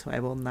ESPN, so I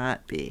will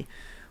not be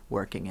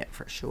working it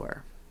for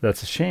sure.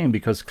 That's a shame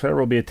because Claire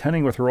will be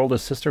attending with her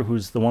oldest sister,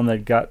 who's the one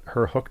that got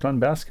her hooked on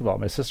basketball.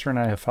 My sister and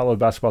I have followed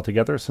basketball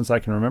together since I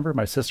can remember.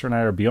 My sister and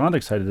I are beyond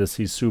excited to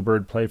see Sue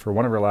Bird play for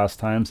one of her last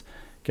times.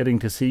 Getting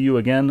to see you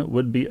again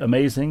would be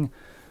amazing.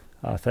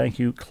 Thank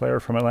you, Claire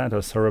from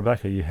Atlanta. So,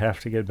 Rebecca, you have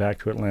to get back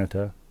to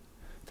Atlanta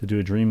to do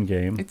a dream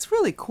game. It's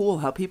really cool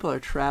how people are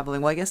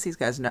traveling. Well, I guess these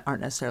guys aren't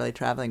necessarily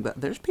traveling,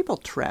 but there's people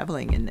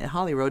traveling. And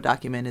Holly Rowe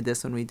documented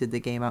this when we did the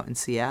game out in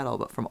Seattle,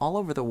 but from all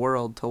over the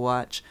world to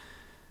watch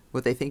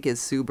what they think is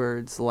Sue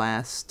Bird's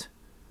last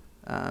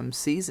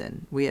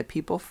season. We had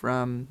people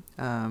from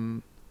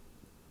Hong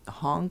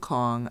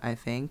Kong, I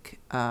think,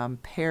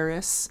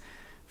 Paris,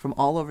 from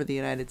all over the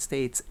United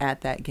States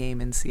at that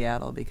game in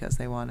Seattle because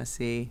they want to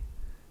see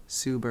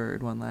Sue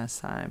Bird one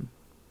last time.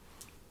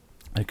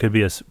 Could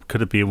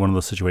it be one of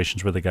those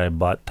situations where the guy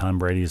bought Tom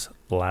Brady's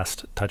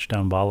last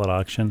touchdown ball at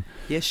auction?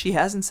 Yes, she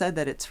hasn't said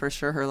that it's for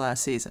sure her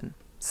last season.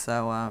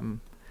 So,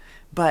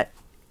 but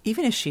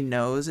even if she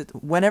knows it,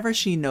 whenever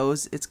she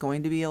knows it's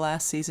going to be a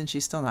last season,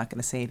 she's still not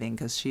going to say anything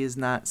because she is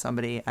not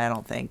somebody, I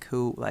don't think,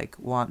 who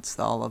wants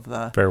all of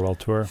the Farewell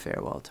tour.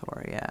 Farewell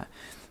tour, yeah.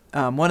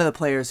 One of the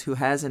players who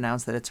has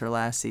announced that it's her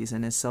last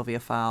season is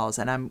Sylvia Fowles,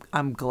 and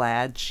I'm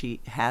glad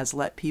she has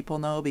let people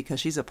know because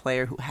she's a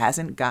player who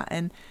hasn't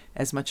gotten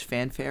as much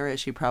fanfare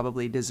as she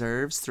probably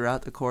deserves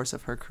throughout the course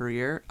of her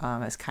career.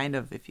 As kind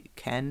of, if you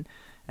can,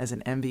 as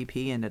an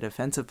MVP and a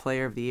Defensive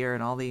Player of the Year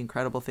and all the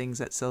incredible things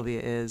that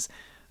Sylvia is,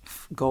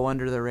 go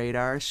under the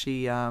radar.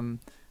 She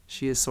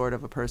is sort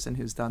of a person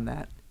who's done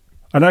that.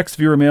 Our next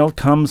viewer mail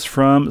comes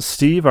from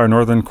Steve, our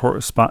northern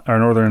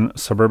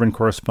suburban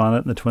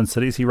correspondent in the Twin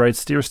Cities. He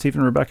writes, Dear Steve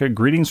and Rebecca,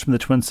 greetings from the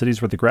Twin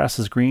Cities where the grass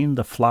is green,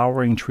 the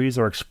flowering trees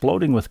are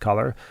exploding with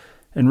color,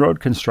 and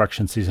road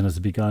construction season has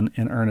begun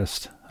in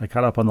earnest. I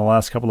caught up on the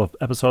last couple of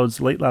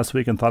episodes late last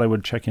week and thought I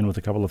would check in with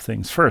a couple of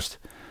things. First,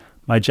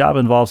 my job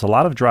involves a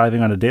lot of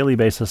driving on a daily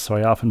basis, so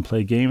I often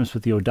play games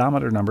with the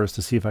odometer numbers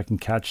to see if I can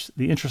catch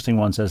the interesting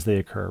ones as they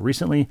occur.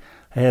 Recently,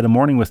 I had a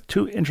morning with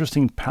 2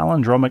 interesting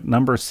palindromic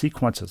number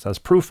sequences. As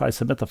proof, I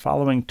submit the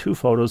following 2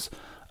 photos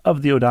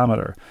of the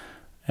odometer.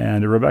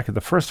 And Rebecca,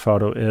 the first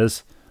photo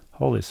is,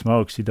 holy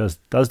smokes, he does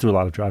do a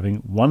lot of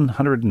driving,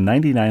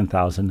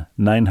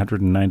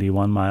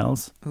 199,991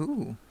 miles.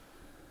 Ooh.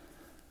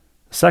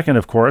 Second,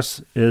 of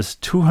course, is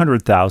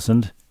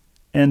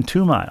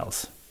 200,002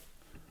 miles.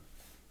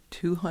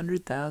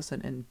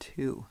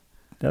 200,002.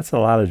 That's a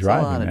lot of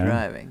driving, That's a lot man. of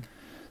driving.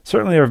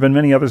 Certainly there have been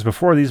many others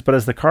before these, but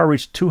as the car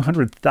reached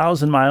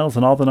 200,000 miles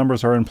and all the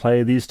numbers are in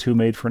play, these 2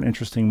 made for an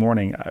interesting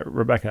morning.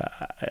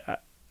 Rebecca,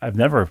 I've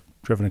never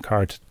driven a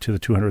car to the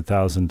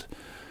 200,000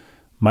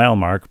 mile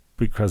mark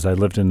because I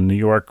lived in New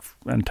York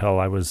until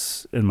I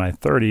was in my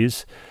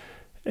 30s,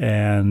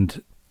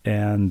 and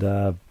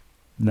now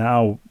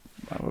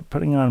I'm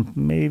putting on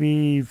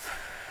maybe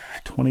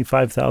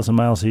 25,000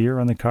 miles a year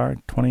on the car,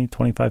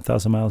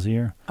 25,000 miles a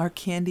year. Our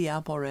Candy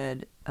Apple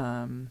Red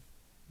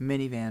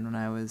minivan when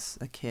I was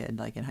a kid,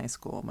 like in high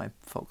school. My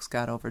folks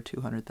got over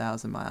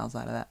 200,000 miles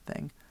out of that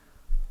thing.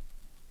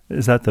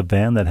 Is that the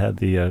van that had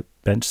the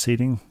bench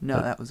seating? No,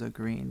 that was a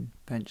green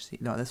bench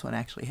seat. No, this one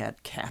actually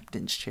had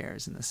captain's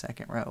chairs in the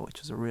second row,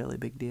 which was a really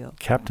big deal.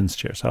 Captain's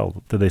chairs.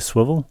 Oh, did they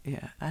swivel?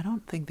 Yeah, I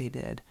don't think they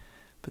did,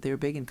 but they were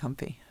big and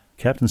comfy.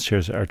 Captain's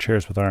chairs are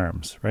chairs with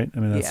arms, right? I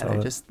mean, yeah,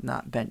 they're just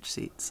not bench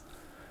seats.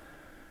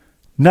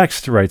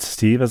 Next, writes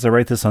Steve, as I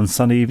write this on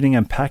Sunday evening,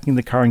 I'm packing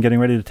the car and getting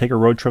ready to take a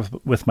road trip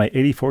with my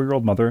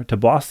 84-year-old mother to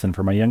Boston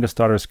for my youngest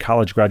daughter's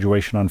college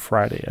graduation on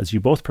Friday. As you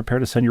both prepare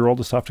to send your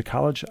oldest off to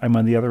college, I'm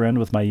on the other end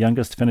with my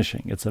youngest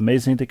finishing. It's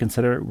amazing to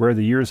consider where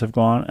the years have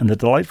gone and the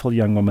delightful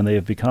young woman they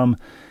have become,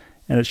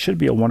 and it should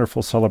be a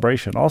wonderful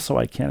celebration. Also,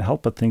 I can't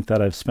help but think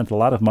that I've spent a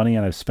lot of money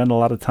and I've spent a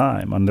lot of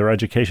time on their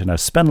education. I've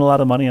spent a lot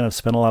of money and I've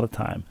spent a lot of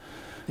time.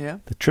 Yeah.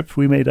 The trips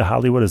we made to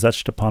Hollywood is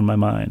etched upon my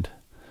mind.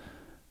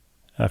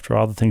 After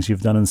all the things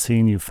you've done and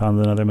seen, you've found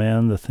another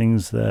man. The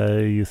things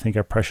that you think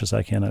are precious,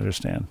 I can't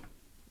understand.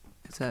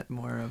 Is that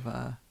more of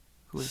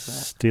who is that?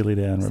 Steely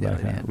Dan,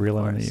 Rebecca. Dan,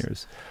 Reeling in the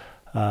years.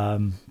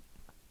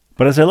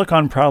 But as I look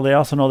on proudly, I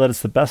also know that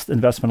it's the best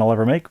investment I'll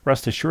ever make.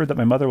 Rest assured that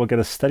my mother will get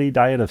a steady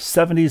diet of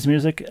 70s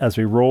music as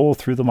we roll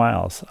through the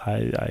miles.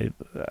 I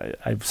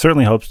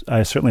certainly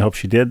hope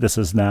she did. This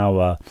is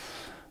now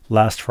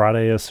last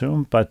Friday, I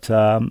assume. But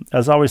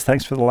as always,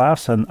 thanks for the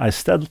laughs. And I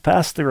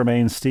steadfastly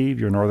remain,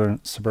 Steve, your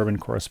Northern Suburban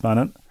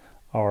correspondent,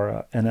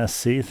 our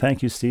NSC.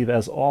 Thank you, Steve,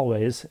 as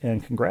always.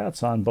 And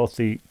congrats on both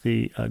the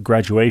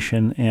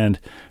graduation and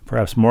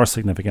perhaps more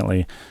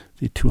significantly,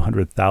 the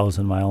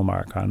 200,000-mile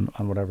mark on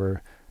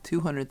whatever.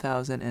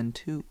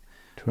 200,002.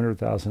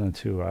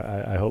 200,002.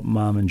 I hope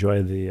Mom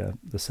enjoyed the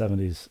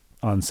 70s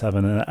on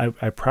 7. And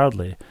I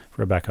proudly,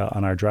 Rebecca,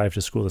 on our drive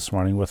to school this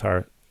morning with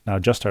our now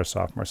just our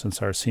sophomore,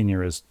 since our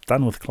senior is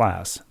done with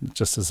class,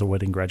 just as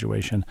awaiting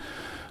graduation,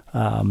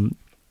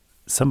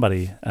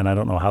 somebody, and I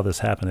don't know how this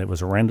happened, it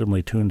was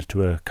randomly tuned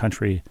to a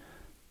country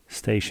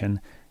station,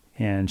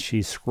 and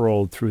she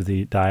scrolled through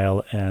the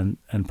dial and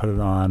put it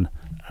on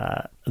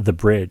The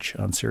Bridge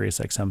on Sirius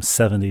XM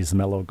 70s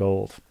Mellow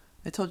Gold.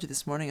 I told you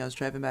this morning I was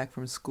driving back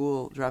from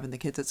school, dropping the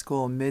kids at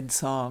school,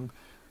 mid-song,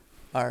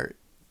 our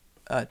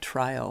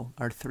trial,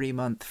 our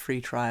 3-month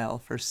free trial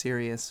for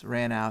Sirius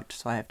ran out,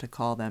 so I have to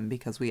call them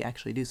because we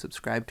actually do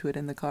subscribe to it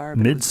in the car.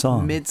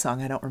 Mid-song.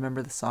 Mid-song. I don't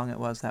remember the song it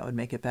was. That would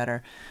make it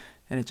better.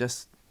 And it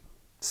just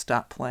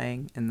stopped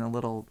playing, and the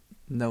little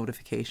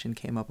notification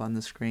came up on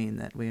the screen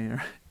that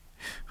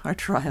our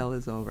trial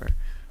is over.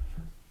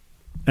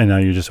 And now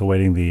you're just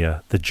awaiting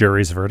the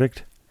jury's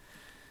verdict?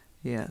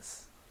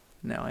 Yes.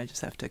 No, I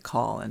just have to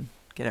call and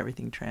get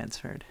everything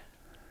transferred.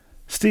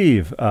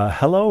 Steve,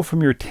 hello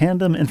from your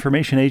tandem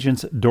information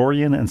agents,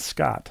 Dorian and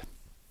Scott.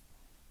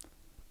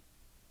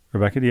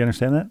 Rebecca, do you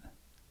understand that?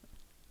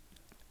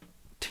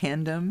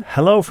 Tandem?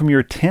 Hello from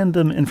your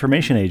tandem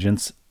information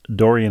agents,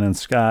 Dorian and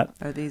Scott.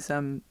 Are these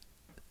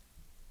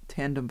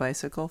tandem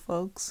bicycle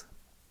folks?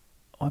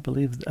 Oh, I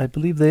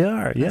believe they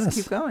are, yes. Let's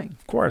keep going.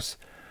 Of course.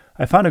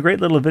 I found a great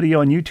little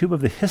video on YouTube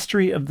of the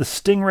history of the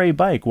Stingray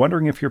bike.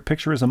 Wondering if your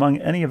picture is among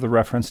any of the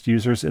referenced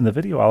users in the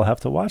video. I'll have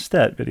to watch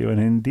that video. And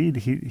indeed,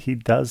 he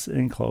does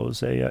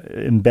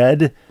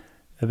embed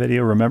a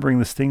video remembering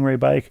the Stingray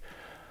bike.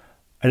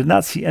 I did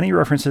not see any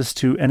references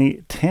to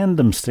any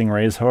tandem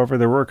Stingrays. However,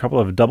 there were a couple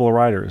of double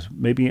riders.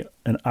 Maybe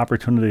an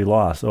opportunity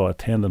lost. Oh, a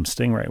tandem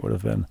Stingray would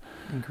have been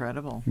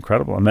incredible.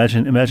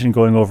 Imagine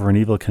going over an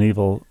Evel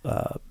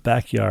Knievel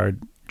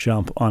backyard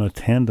jump on a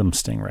tandem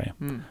Stingray.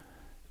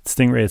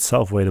 Stingray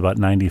itself weighed about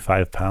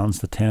 95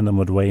 pounds. The tandem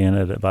would weigh in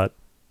at about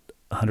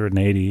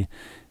 180,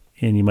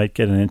 and you might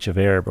get an inch of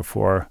air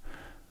before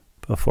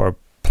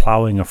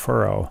plowing a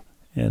furrow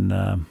and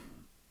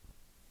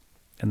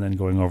then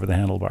going over the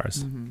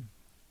handlebars. Mm-hmm.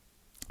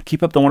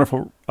 Keep up the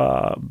wonderful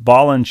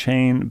ball and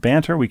chain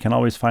banter. We can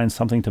always find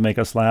something to make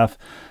us laugh,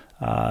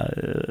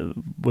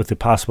 with the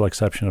possible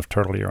exception of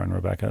turtle urine,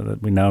 Rebecca.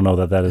 That we now know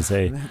that is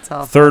a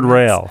third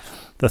rail.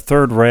 The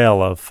third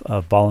rail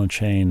of ball and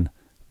chain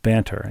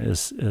banter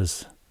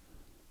is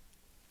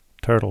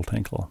turtle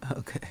tinkle.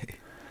 Okay.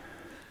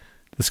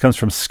 This comes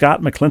from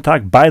Scott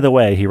McClintock. By the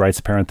way, he writes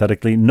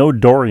parenthetically, no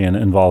Dorian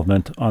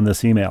involvement on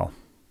this email.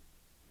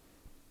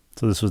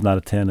 So this was not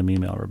a tandem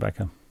email,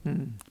 Rebecca.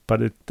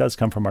 But it does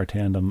come from our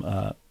tandem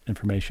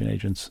information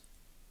agents,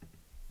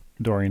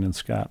 Dorian and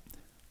Scott.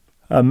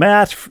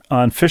 Matt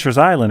on Fisher's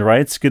Island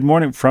writes, good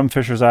morning from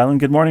Fisher's Island.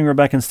 Good morning,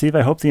 Rebecca and Steve.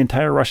 I hope the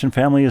entire Russian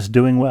family is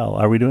doing well.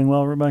 Are we doing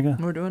well, Rebecca?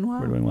 We're doing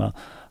well. We're doing well.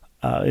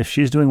 If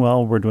she's doing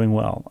well, we're doing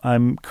well.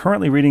 I'm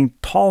currently reading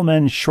Tall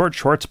Men, Short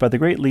Shorts by the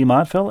great Lee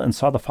Montville and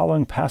saw the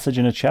following passage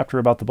in a chapter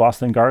about the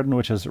Boston Garden,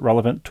 which is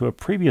relevant to a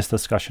previous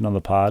discussion on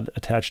the pod.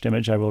 Attached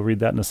image. I will read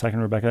that in a second,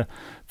 Rebecca.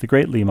 The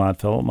great Lee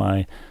Montville,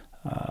 my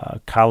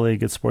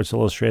colleague at Sports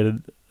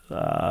Illustrated,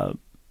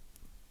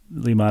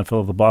 Lee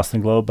Montville of the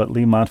Boston Globe, but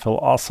Lee Montville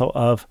also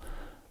of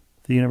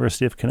the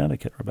University of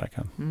Connecticut,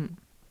 Rebecca.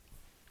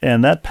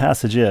 And that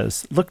passage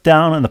is, look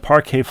down on the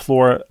parquet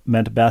floor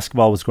meant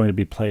basketball was going to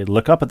be played.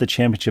 Look up at the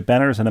championship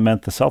banners, and it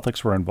meant the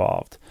Celtics were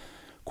involved.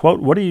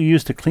 Quote, "What do you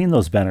use to clean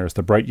those banners?"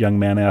 the bright young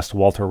man asked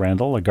Walter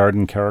Randall, a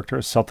Garden character,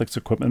 Celtics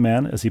equipment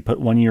man, as he put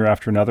one year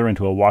after another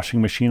into a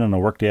washing machine on a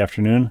workday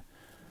afternoon.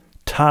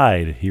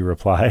 "Tide," he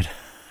replied.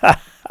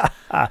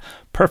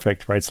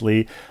 Perfect, writes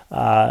Lee.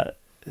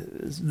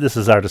 This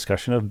is our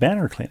discussion of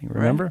banner cleaning,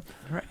 remember?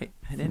 Right.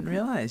 I didn't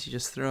realize you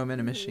just throw them in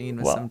a machine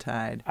with some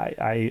Tide.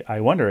 I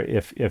wonder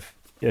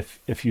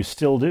if you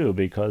still do,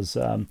 because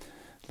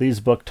Lee's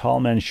book Tall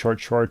Men, Short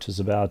Shorts is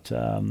about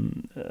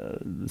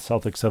the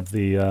Celtics of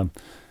the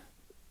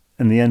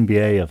in the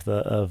NBA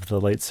of the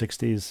late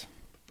 60s,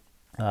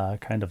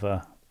 kind of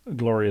a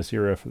glorious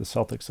era for the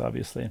Celtics,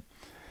 obviously.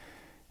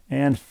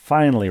 And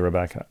finally,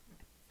 Rebecca.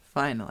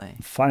 Finally,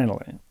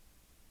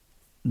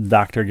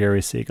 Dr.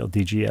 Gary Siegel,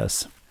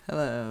 DGS.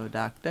 Hello,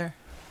 doctor.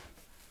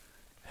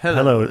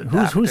 Hello.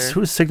 doctor.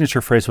 Whose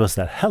signature phrase was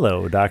that?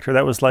 Hello, doctor.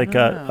 That was like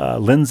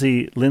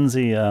Lindsey.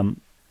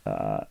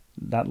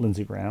 Not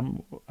Lindsey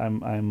Graham.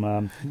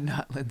 I'm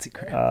not Lindsey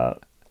Graham.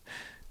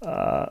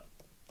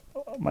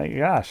 My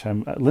gosh,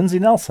 I'm Lindsey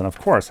Nelson, of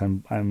course.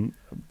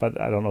 But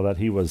I don't know that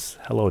he was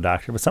hello,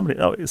 doctor. But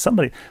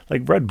somebody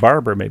like Red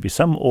Barber, maybe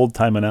some old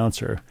time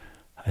announcer,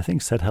 I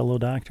think said hello,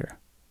 doctor.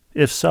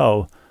 If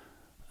so,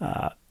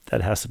 that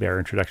has to be our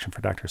introduction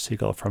for Dr.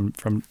 Siegel from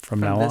now on.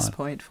 From this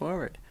point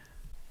forward.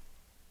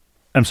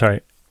 I'm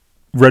sorry,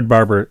 Red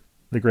Barber,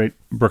 the great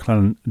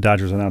Brooklyn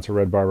Dodgers announcer.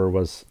 Red Barber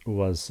was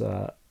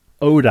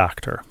 "Oh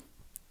Doctor."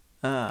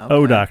 Okay.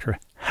 "Oh Doctor."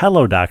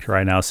 "Hello Doctor,"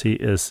 I now see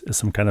is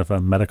some kind of a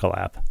medical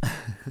app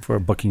for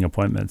booking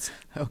appointments.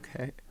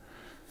 Okay.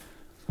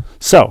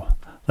 So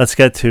let's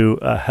get to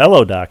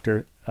 "Hello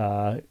Doctor"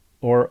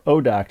 or "Oh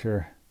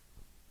Doctor,"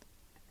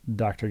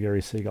 Dr.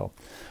 Gary Siegel,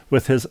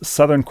 with his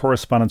Southern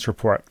Correspondence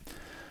Report.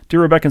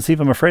 "Dear Rebecca and Steve,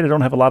 I'm afraid I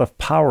don't have a lot of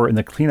power in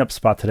the cleanup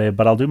spot today,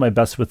 but I'll do my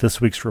best with this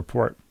week's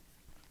report."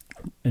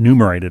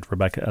 Enumerated,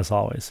 Rebecca, as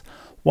always.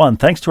 1.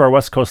 Thanks to our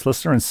West Coast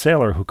listener and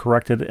sailor who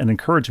corrected and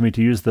encouraged me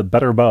to use the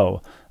better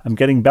bow. I'm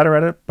getting better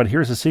at it, but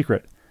here's a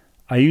secret.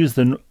 I used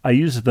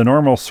the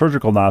normal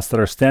surgical knots that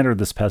are standard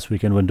this past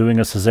weekend when doing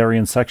a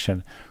cesarean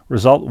section.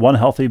 Result, one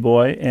healthy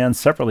boy, and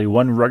separately,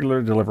 one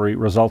regular delivery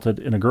resulted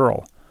in a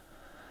girl.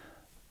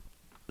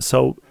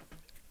 So,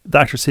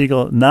 Dr.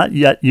 Siegel, not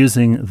yet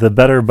using the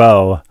better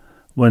bow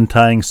when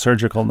tying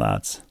surgical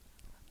knots.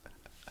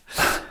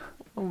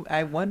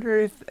 I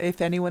wonder if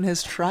anyone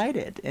has tried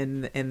it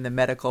in the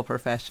medical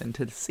profession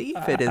to see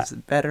if it is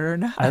better or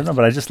not. I don't know,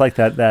 but I just like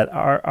that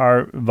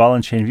our Vol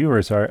and Chain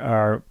viewers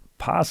are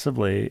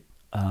possibly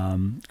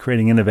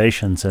creating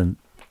innovations in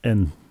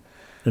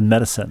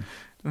medicine.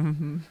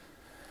 Mm-hmm.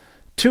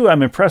 2,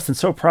 I'm impressed and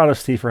so proud of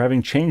Steve for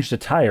having changed a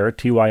tire,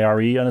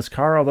 TYRE, on his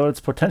car, although it's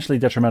potentially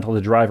detrimental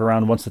to drive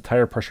around once the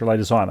tire pressure light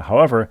is on.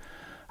 However,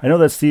 I know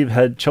that Steve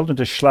had children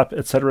to schlep,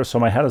 etc., so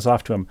my hat is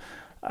off to him.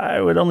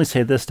 I would only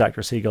say this,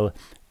 Dr. Siegel.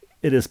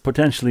 It is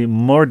potentially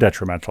more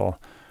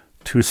detrimental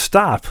to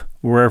stop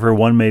wherever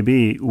one may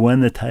be when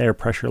the tire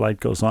pressure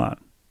light goes on.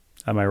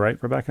 Am I right,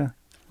 Rebecca?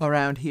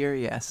 Around here,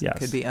 yes. It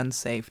could be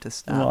unsafe to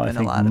stop in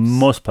a lot of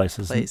most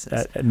places.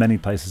 At many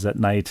places at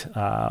night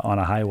on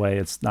a highway,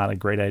 it's not a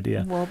great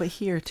idea. Well, but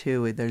here,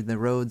 too, the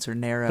roads are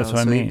narrow. That's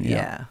what I mean,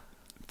 yeah.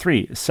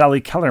 3,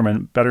 Sally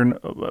Kellerman,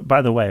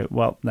 by the way,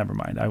 well, never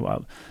mind.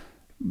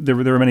 There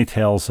were many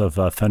tales of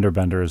fender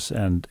benders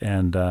and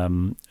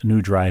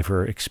new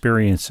driver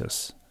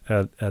experiences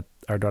at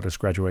our daughter's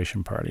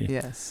graduation party.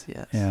 Yes.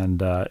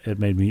 And it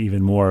made me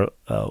even more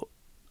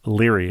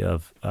leery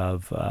of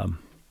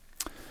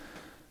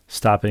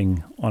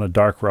stopping on a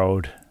dark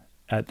road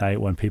at night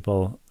when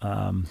people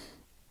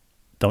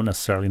don't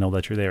necessarily know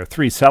that you're there.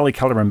 3, Sally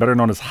Kellerman, better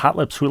known as Hot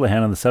Lips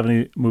Houlihan in the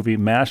 70 movie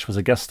MASH, was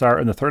a guest star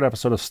in the 3rd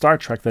episode of Star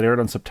Trek that aired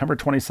on September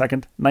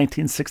 22nd,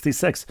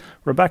 1966.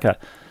 Rebecca,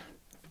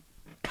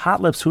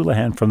 Hot Lips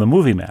Houlihan from the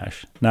movie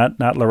MASH, not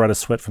Loretta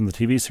Swit from the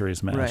TV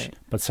series MASH, right.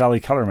 But Sally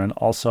Kellerman,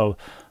 also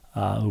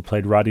who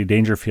played Rodney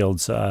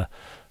Dangerfield's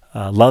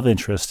love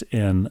interest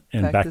in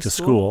Back to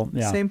School.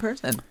 Yeah. Same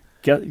person.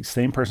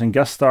 Same person.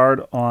 Guest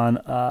starred on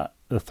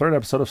the 3rd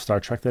episode of Star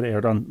Trek that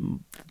aired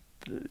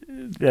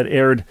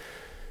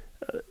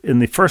in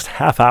the first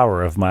half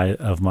hour of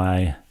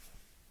my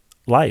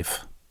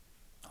life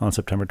on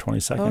September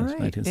 22nd,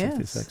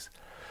 1966. Yes.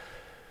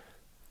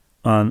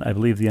 On, I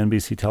believe, the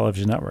NBC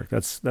television network.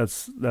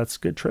 That's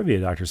good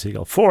trivia, Dr.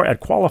 Siegel. 4, at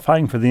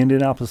qualifying for the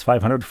Indianapolis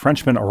 500,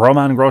 Frenchman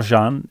Romain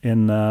Grosjean,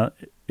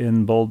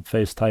 in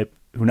boldface type,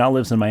 who now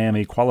lives in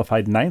Miami,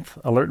 qualified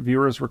 9th. Alert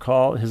viewers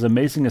recall his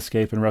amazing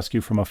escape and rescue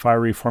from a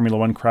fiery Formula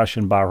One crash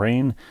in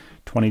Bahrain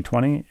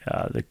 2020,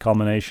 the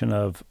culmination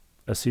of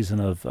a season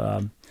of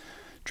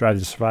Drive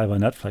to Survive on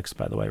Netflix,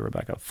 by the way,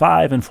 Rebecca.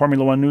 5, in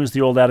Formula One news, the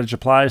old adage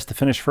applies: to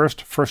finish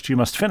first you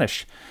must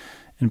finish.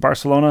 In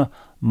Barcelona,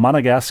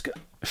 Monegasque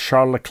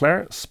Charles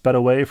Leclerc sped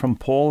away from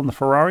pole in the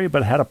Ferrari,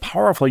 but had a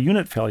powerful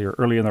unit failure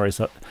early in the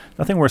race.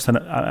 Nothing worse than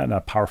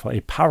a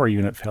power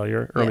unit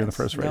failure early in the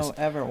first race. Don't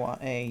ever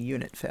want a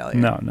unit failure.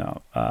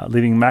 No.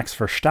 Leaving Max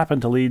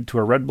Verstappen to lead to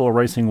a Red Bull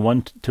Racing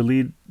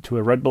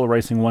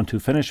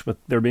 1-2 finish, with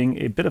there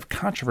being a bit of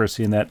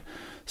controversy in that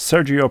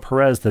Sergio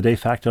Perez, the de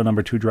facto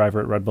number 2 driver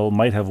at Red Bull,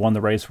 might have won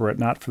the race were it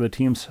not for the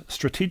team's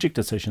strategic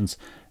decisions.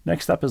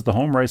 Next up is the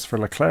home race for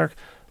Leclerc,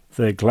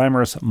 the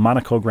glamorous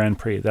Monaco Grand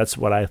Prix. That's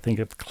what I think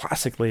of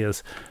classically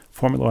as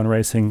Formula One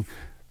racing.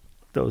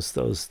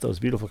 Those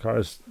beautiful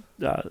cars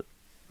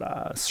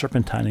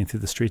serpentining through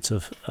the streets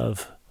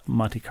of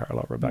Monte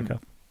Carlo, Rebecca.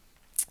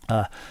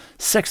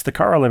 6th, the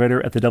car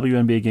elevator at the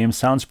WNBA game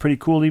sounds pretty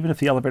cool, even if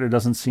the elevator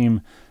doesn't see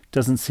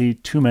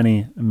too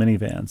many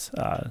minivans.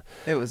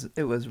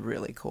 It was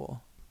really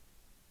cool.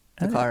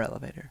 The car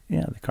elevator.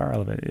 Yeah, the car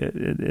elevator.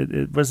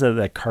 It was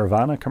that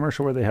Carvana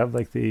commercial where they have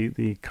like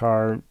the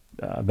car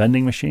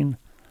vending machine.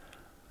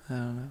 I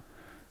don't know.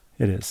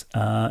 It is.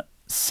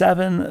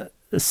 7,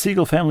 the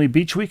Siegel Family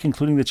Beach Week,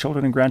 including the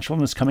children and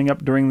grandchildren, is coming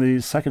up during the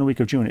second week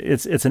of June.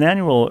 It's an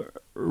annual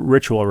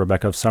ritual,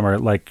 Rebecca, of summer,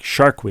 like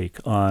Shark Week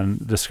on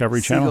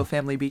Discovery Channel. Siegel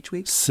Family Beach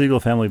Week?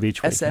 Siegel Family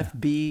Beach Week.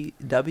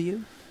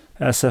 SFBW?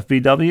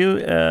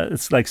 SFBW,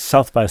 it's like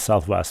South by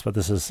Southwest, but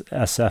this is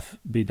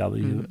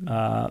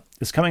SFBW.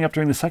 It's coming up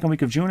during the second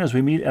week of June as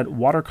we meet at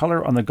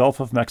Watercolor on the Gulf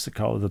of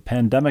Mexico. The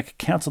pandemic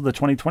canceled the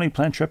 2020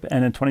 planned trip,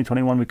 and in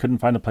 2021 we couldn't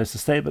find a place to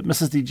stay, but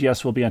Mrs.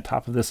 DGS will be on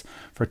top of this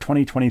for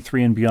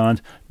 2023 and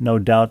beyond, no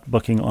doubt,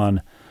 booking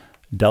on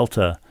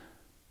Delta.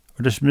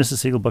 Or does Mrs.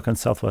 Siegel book on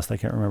Southwest? I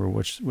can't remember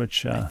which.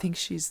 I think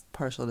she's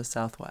partial to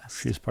Southwest.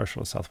 She's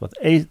partial to Southwest.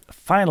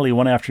 Finally,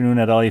 one afternoon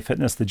at LA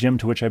Fitness, the gym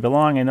to which I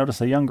belong, I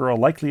noticed a young girl,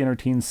 likely in her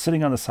teens,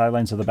 sitting on the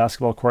sidelines of the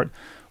basketball court,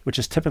 which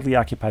is typically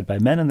occupied by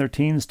men in their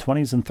teens,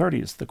 20s, and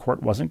 30s. The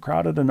court wasn't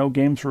crowded and no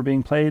games were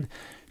being played.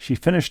 She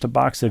finished a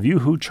box of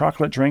Yoo-Hoo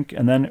chocolate drink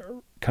and then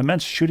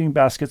commenced shooting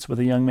baskets with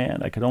a young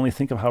man. I could only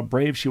think of how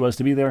brave she was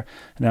to be there.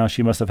 Now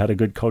she must have had a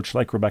good coach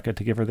like Rebecca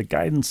to give her the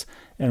guidance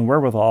and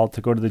wherewithal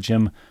to go to the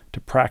gym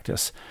to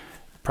practice.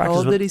 How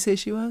old did he say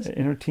she was?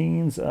 In her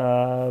teens,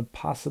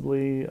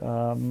 possibly,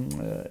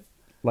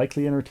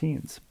 likely in her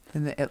teens.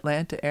 In the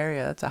Atlanta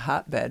area, that's a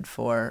hotbed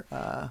for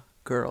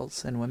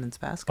girls and women's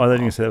basketball. Oh, I thought you were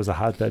going to say it was a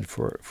hotbed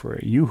for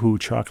a Yoo-Hoo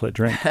chocolate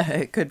drink.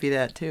 It could be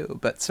that too,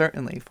 but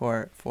certainly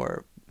for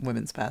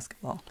women's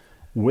basketball.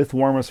 With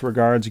warmest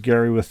regards,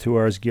 Gary with 2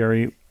 R's.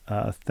 Gary,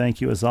 thank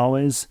you as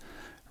always.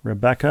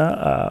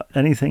 Rebecca,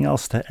 anything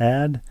else to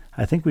add?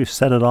 I think we've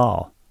said it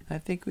all. I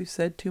think we've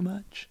said too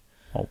much.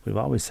 Well, we've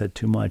always said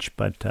too much,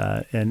 but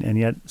and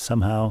yet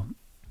somehow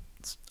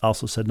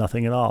also said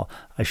nothing at all.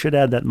 I should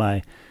add that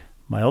my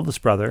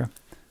oldest brother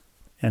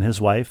and his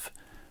wife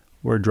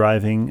were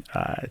driving,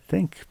 I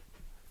think,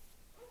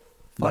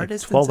 like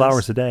 12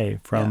 hours a day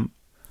from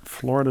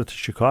Florida to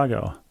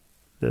Chicago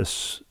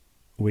this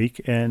week,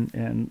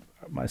 and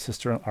our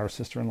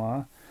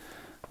sister-in-law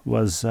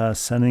was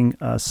sending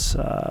us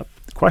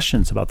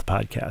questions about the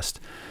podcast.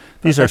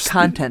 These are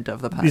content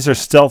of the podcast. These are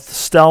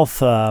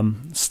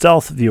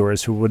stealth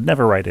viewers who would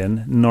never write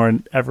in, nor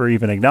ever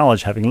even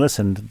acknowledge having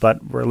listened,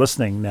 but were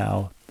listening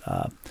now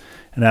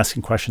and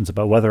asking questions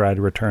about whether I'd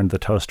returned the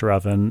toaster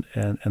oven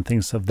and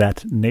things of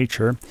that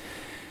nature.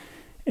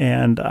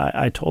 And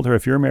I told her,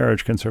 if your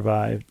marriage can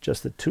survive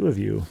just the two of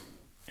you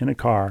in a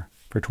car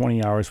for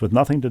 20 hours with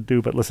nothing to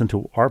do but listen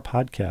to our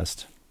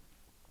podcast,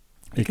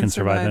 it can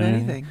survive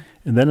anything.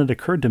 And then it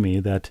occurred to me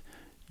that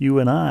you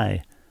and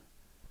I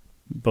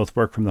both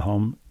work from the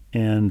home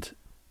and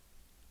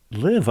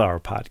live our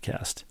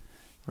podcast.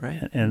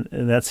 Right. And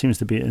that seems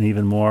to be an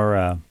even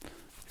more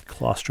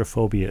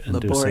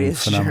claustrophobia-inducing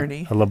laborious phenomenon.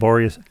 journey. A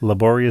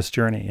laborious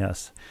journey,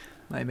 yes.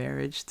 My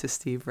marriage to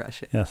Steve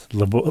Rushin. Yes,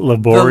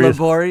 laborious.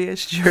 The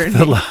laborious journey.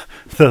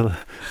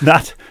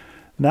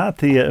 Not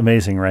the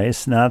Amazing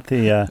Race, not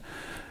the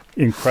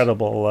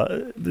incredible,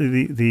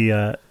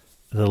 the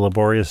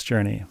laborious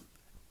journey.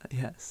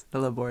 Yes, the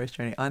laborious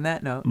journey. On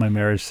that note, my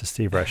marriage to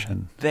Steve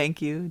Rushin.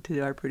 Thank you to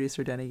our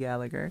producer, Denny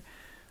Gallagher,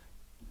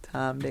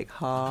 Tom, Dick,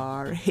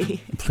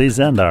 Harry. Please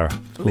end our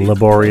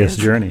laborious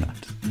journey.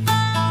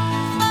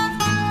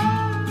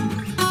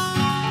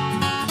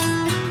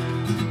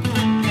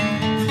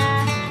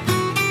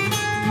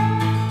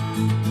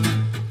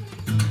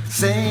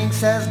 Saying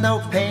says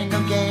no pain,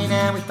 no gain,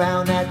 and we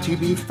found that to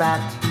be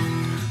fact.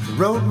 The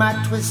road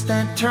might twist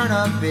and turn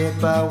a bit,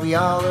 but we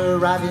all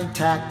arrive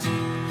intact.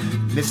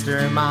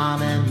 Mr.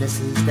 Mom and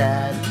Mrs.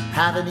 Dad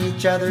having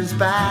each other's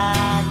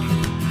back.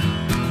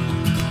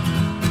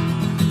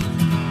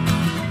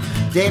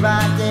 Day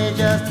by day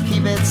just to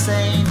keep it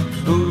sane.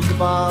 Who's the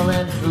ball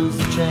and who's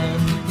the chain?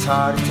 It's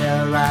hard to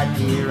tell right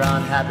here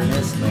on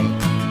Happiness Lane.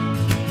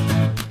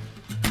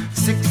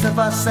 6 of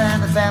us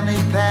and the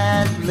family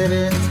pet live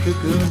in this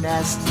cuckoo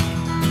nest.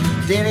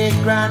 Daily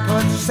grind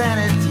puts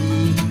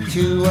sanity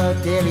to a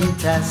daily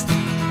test.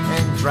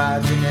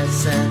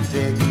 Androgynous,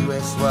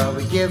 ambiguous, what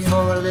we give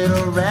for a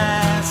little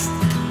rest.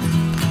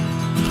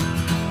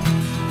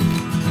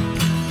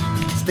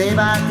 Day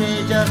by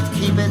day just to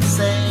keep it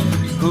sane.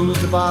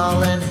 the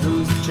ball and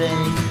who's the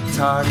chain? It's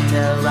hard to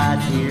tell right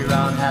here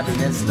on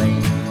Happiness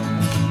Lane.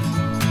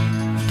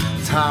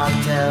 It's hard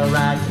to tell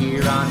right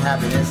here on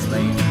Happiness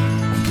Lane.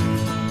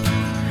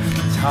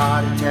 It's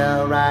hard to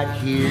tell right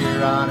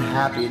here on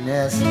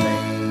Happiness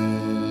Lane.